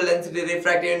 optical density,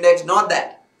 refractive index, not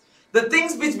that. The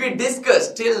things which we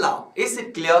discussed till now, is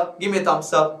it clear? Give me a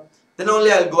thumbs up. Then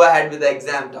only I'll go ahead with the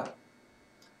exam time.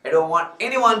 I don't want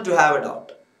anyone to have a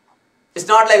doubt. It's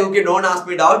not like, okay, don't ask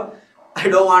me doubt. I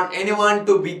don't want anyone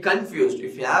to be confused.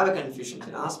 If you have a confusion,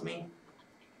 then ask me.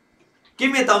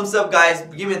 Give me a thumbs up, guys.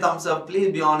 Give me a thumbs up.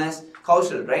 Please be honest.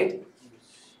 Kaushal, right?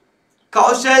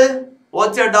 Kaushal,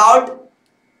 what's your doubt?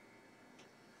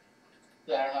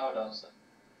 Yeah, I have a doubt, sir.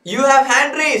 You have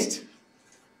hand raised.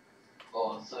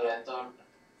 Oh, sir, I thought.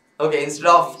 Okay, instead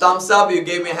of thumbs up, you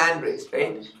gave me hand raised,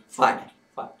 right? Fine.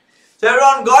 So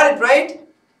everyone got it, right?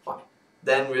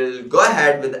 Then we'll go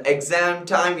ahead with the exam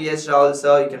time. Yes, Rahul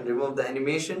sir, you can remove the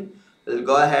animation. We'll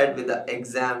go ahead with the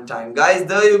exam time. Guys,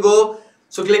 there you go.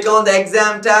 So click on the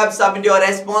exam tab, submit your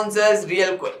responses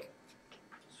real quick.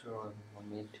 Sure, 1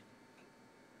 minute.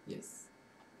 Yes.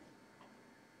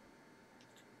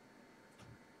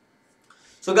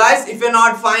 So guys, if you're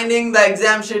not finding the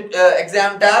exam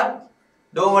tab,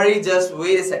 don't worry, just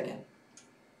wait a second.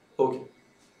 Okay.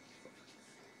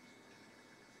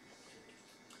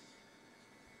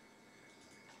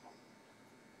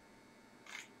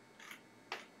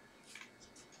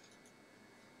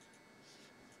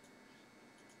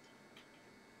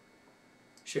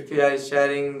 Shifia is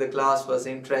sharing the class was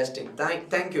interesting.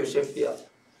 Thank you, Shifia.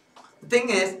 The thing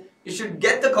is, you should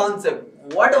get the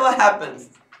concept. Whatever happens,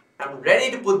 I'm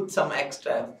ready to put some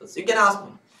extra efforts. You can ask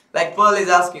me. Like Pearl is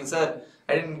asking, sir,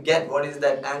 I didn't get what is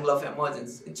that angle of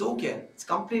emergence. It's okay. It's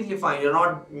completely fine. You're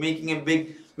not making a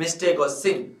big mistake or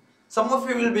sin. Some of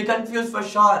you will be confused for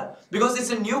sure because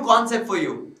it's a new concept for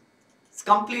you. It's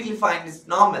completely fine. It's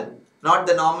normal. Not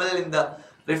the normal in the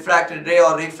refracted ray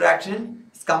or refraction.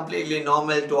 It's completely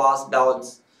normal to ask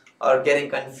doubts or getting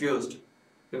confused.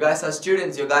 You guys are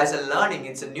students, you guys are learning.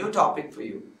 It's a new topic for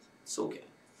you. It's okay.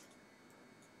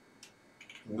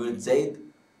 Good, Zaid.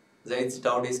 Zaid's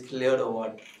doubt is cleared or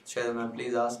what? Chairman,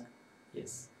 please ask.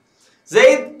 Yes.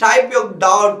 Zaid, type your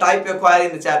doubt, type your query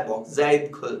in the chat box.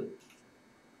 Zaid Khul.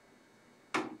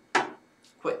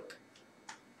 Quick.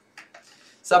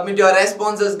 Submit your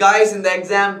responses, guys, in the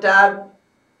exam tab.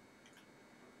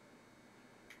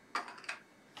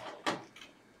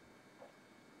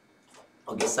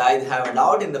 Okay, Said have a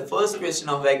doubt in the first question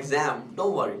of the exam.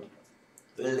 Don't worry.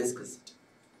 We'll discuss it.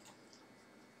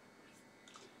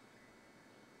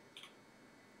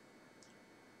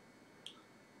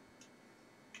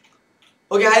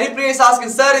 Okay, Haripriya is asking,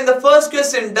 sir, in the first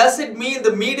question, does it mean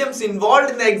the mediums involved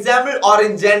in the example or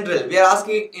in general? We are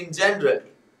asking in general.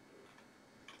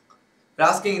 We are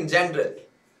asking in general.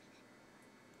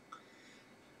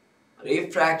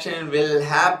 Refraction will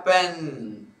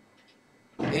happen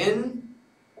in...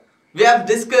 We have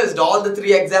discussed all the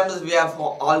three examples we have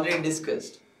already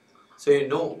discussed. So you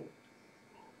know.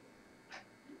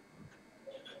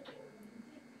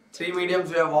 Three mediums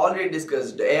we have already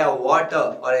discussed. Air,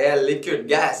 water or air, liquid,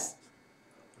 gas.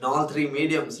 In all three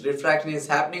mediums, refraction is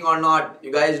happening or not.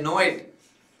 You guys know it.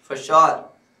 For sure.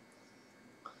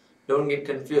 Don't get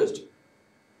confused.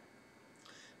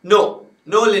 No.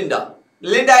 No, Linda.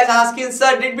 Linda is asking,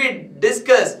 sir, did we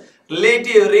discuss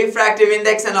relative refractive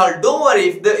index and all? Don't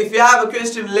worry. If you have a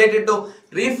question related to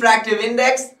refractive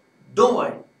index, don't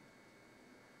worry.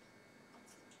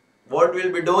 What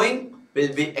we'll be doing?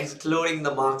 We'll be excluding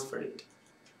the marks for it.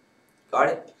 Got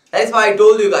it? That's why I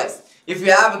told you guys. If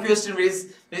you have a question which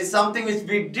is something which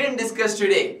we didn't discuss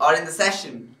today or in the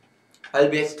session, I'll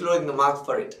be excluding the marks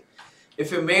for it. If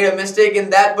you made a mistake in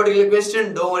that particular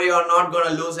question, don't worry, you're not going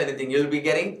to lose anything. You'll be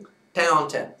getting 10 on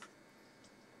 10.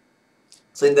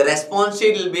 So in the response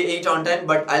sheet, it'll be 8 on 10,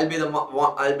 but I'll be the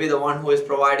one who is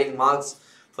providing marks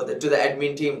to the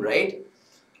admin team, right?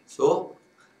 So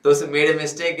those who made a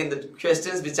mistake in the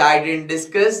questions which I didn't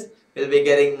discuss will be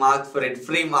getting marks for it,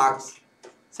 free marks.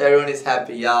 So everyone is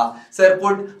happy, yeah. Sir,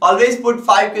 always put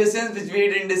 5 questions which we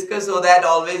didn't discuss so that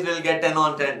always we'll get 10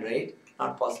 on 10, right?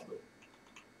 Not possible.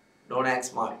 Don't act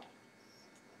smart.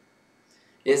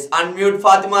 Yes, unmute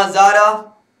Fatima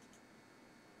Zara.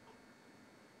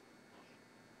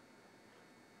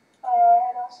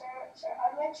 Hello, sir. Sir,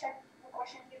 how do I check the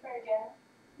question paper again?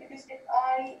 Because if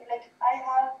I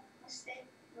have mistake,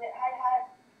 I had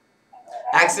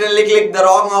Accidentally click the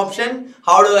wrong option.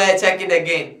 How do I check it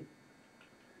again?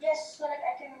 yes, so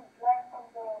I can learn from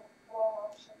the wrong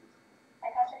option. I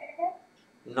can check it again?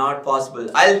 Not possible.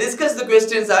 I'll discuss the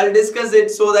questions. I'll discuss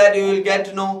it so that you will get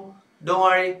to know. Don't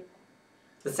worry.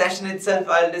 The session itself,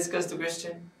 I'll discuss the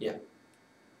question. Yeah.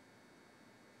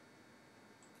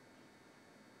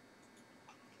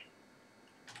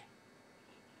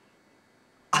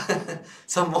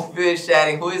 Some of you is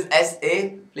sharing. Who is SA?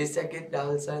 Please check it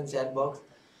down in the chat box.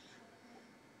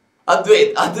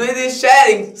 Advait is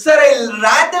sharing. Sir, I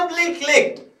randomly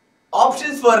clicked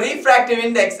options for refractive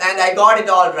index and I got it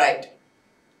all right.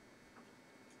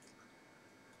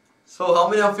 So how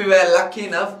many of you were lucky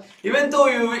enough? Even though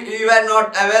you were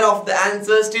not aware of the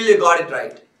answer, still you got it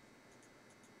right.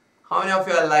 How many of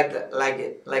you are like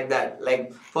that?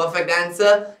 Like perfect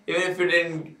answer, even if you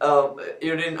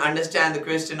didn't understand the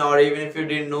question or even if you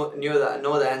didn't know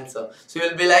the answer. So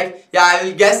you'll be like, yeah, I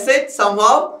will guess it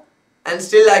somehow and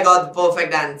still I got the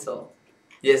perfect answer.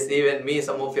 Yes, even me,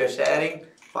 some of you are sharing.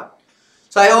 Fine.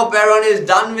 So I hope everyone is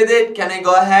done with it. Can I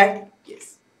go ahead?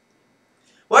 Yes.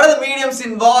 What are the mediums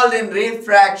involved in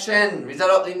refraction? Which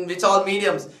all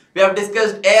mediums? We have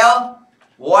discussed air,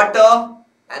 water,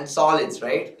 and solids,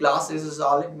 right? Glass is a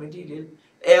solid material.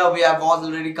 Air we have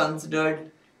already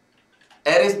considered.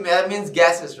 Air means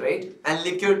gases, right? And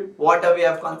liquid, water we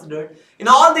have considered. In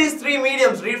all these three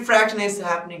mediums, refraction is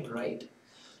happening, right?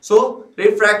 So,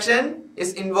 refraction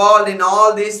is involved in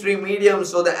all these three mediums.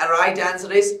 So, the right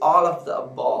answer is all of the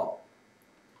above.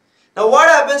 Now, what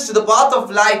happens to the path of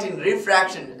light in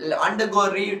refraction? It will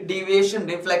undergo deviation,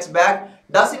 reflects back.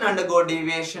 Does it undergo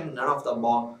deviation? None of the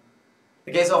above.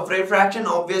 In the case of refraction,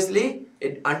 obviously,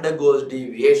 it undergoes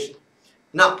deviation.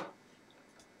 Now,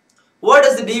 where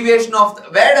does the deviation of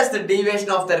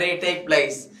the ray take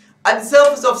place? At the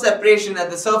surface of separation,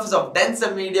 at the surface of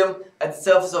denser medium, at the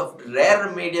surface of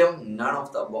rarer medium, none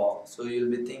of the above. So you'll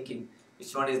be thinking,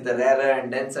 which one is the rarer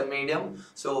and denser medium?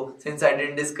 So since I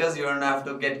didn't discuss, you don't have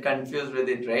to get confused with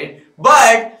it, right?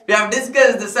 But we have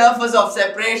discussed the surface of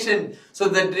separation. So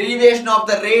the deviation of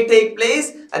the ray take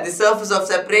place at the surface of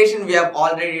separation. We have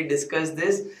already discussed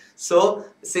this. So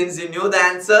since you knew the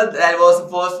answer, that was the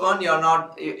first one. You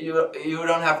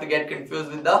don't have to get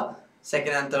confused with the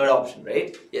second and third option,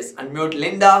 right? Yes, unmute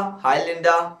Linda. Hi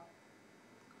Linda.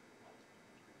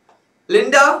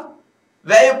 Linda,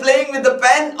 were you playing with the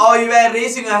pen or you were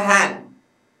raising your hand?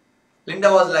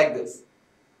 Linda was like this.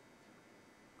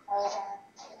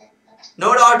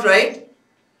 No doubt, right?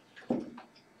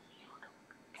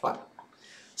 Fine.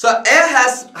 So air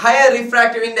has higher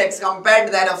refractive index compared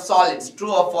to that of solids.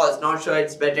 True or false? Not sure.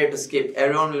 It's better to skip.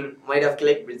 Everyone might have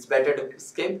clicked, but it's better to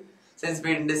skip since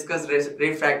we didn't discuss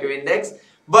refractive index.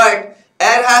 But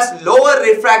air has lower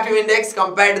refractive index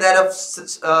compared to that of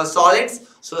solids.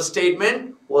 So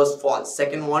statement was false.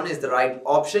 Second one is the right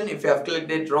option. If you have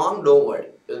clicked it wrong, don't worry.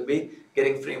 You'll be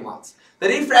getting free marks. The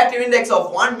refractive index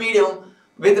of one medium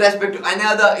with respect to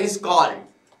another is called.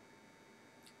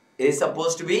 It is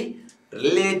supposed to be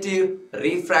relative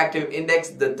refractive index.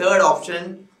 The third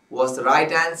option was the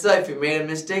right answer. If you made a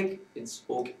mistake, it's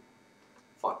okay.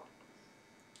 Fine.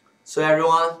 So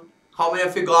everyone, how many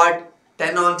of you got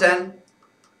 10 on 10?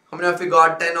 How many of you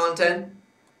got 10 on 10?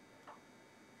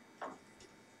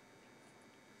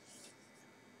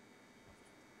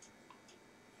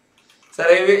 So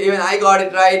even I got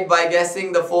it right by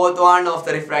guessing the fourth one of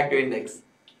the refractive index.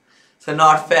 So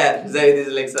not fair. These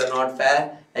legs are not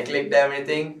fair. I clicked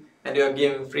everything and you are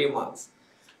giving free marks.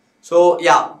 So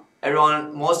yeah,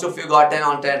 everyone, most of you got 10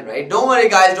 on 10, right? Don't worry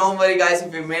guys,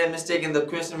 if you made a mistake in the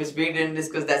question which we didn't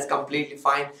discuss, that's completely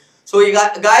fine. So you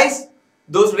got, guys,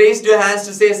 those raised your hands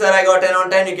to say, sir, I got 10 on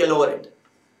 10, you can lower it.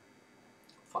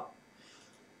 Fine.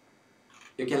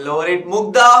 You can lower it.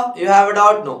 Mugda, you have a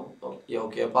doubt? No.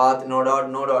 Okay, Path, no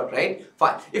doubt, right?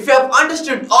 Fine. If you have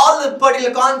understood all the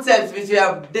particular concepts which we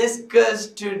have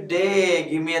discussed today,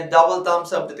 give me a double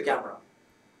thumbs up to the camera.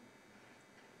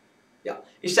 Yeah.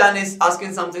 Ishan is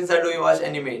asking something, sir, do you watch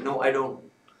anime? No, I don't.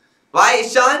 Why,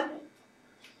 Ishan?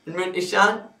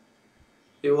 Ishan,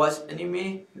 do you watch anime?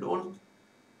 You don't?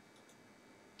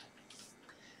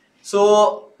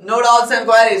 So, no doubts and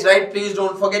queries, right? Please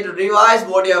don't forget to revise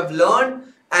what you have learned.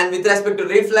 And with respect to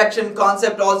reflection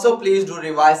concept also, please do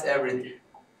revise everything.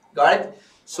 Got it?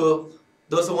 So,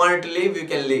 those who wanted to leave, you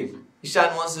can leave.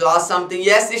 Ishan wants to ask something.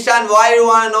 Yes, Ishan, why do you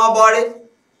want to know about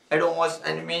it? I don't watch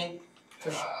anime.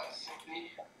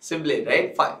 Simply,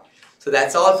 right? Fine. So,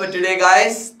 that's all for today,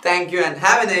 guys. Thank you and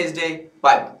have a nice day.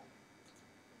 Bye.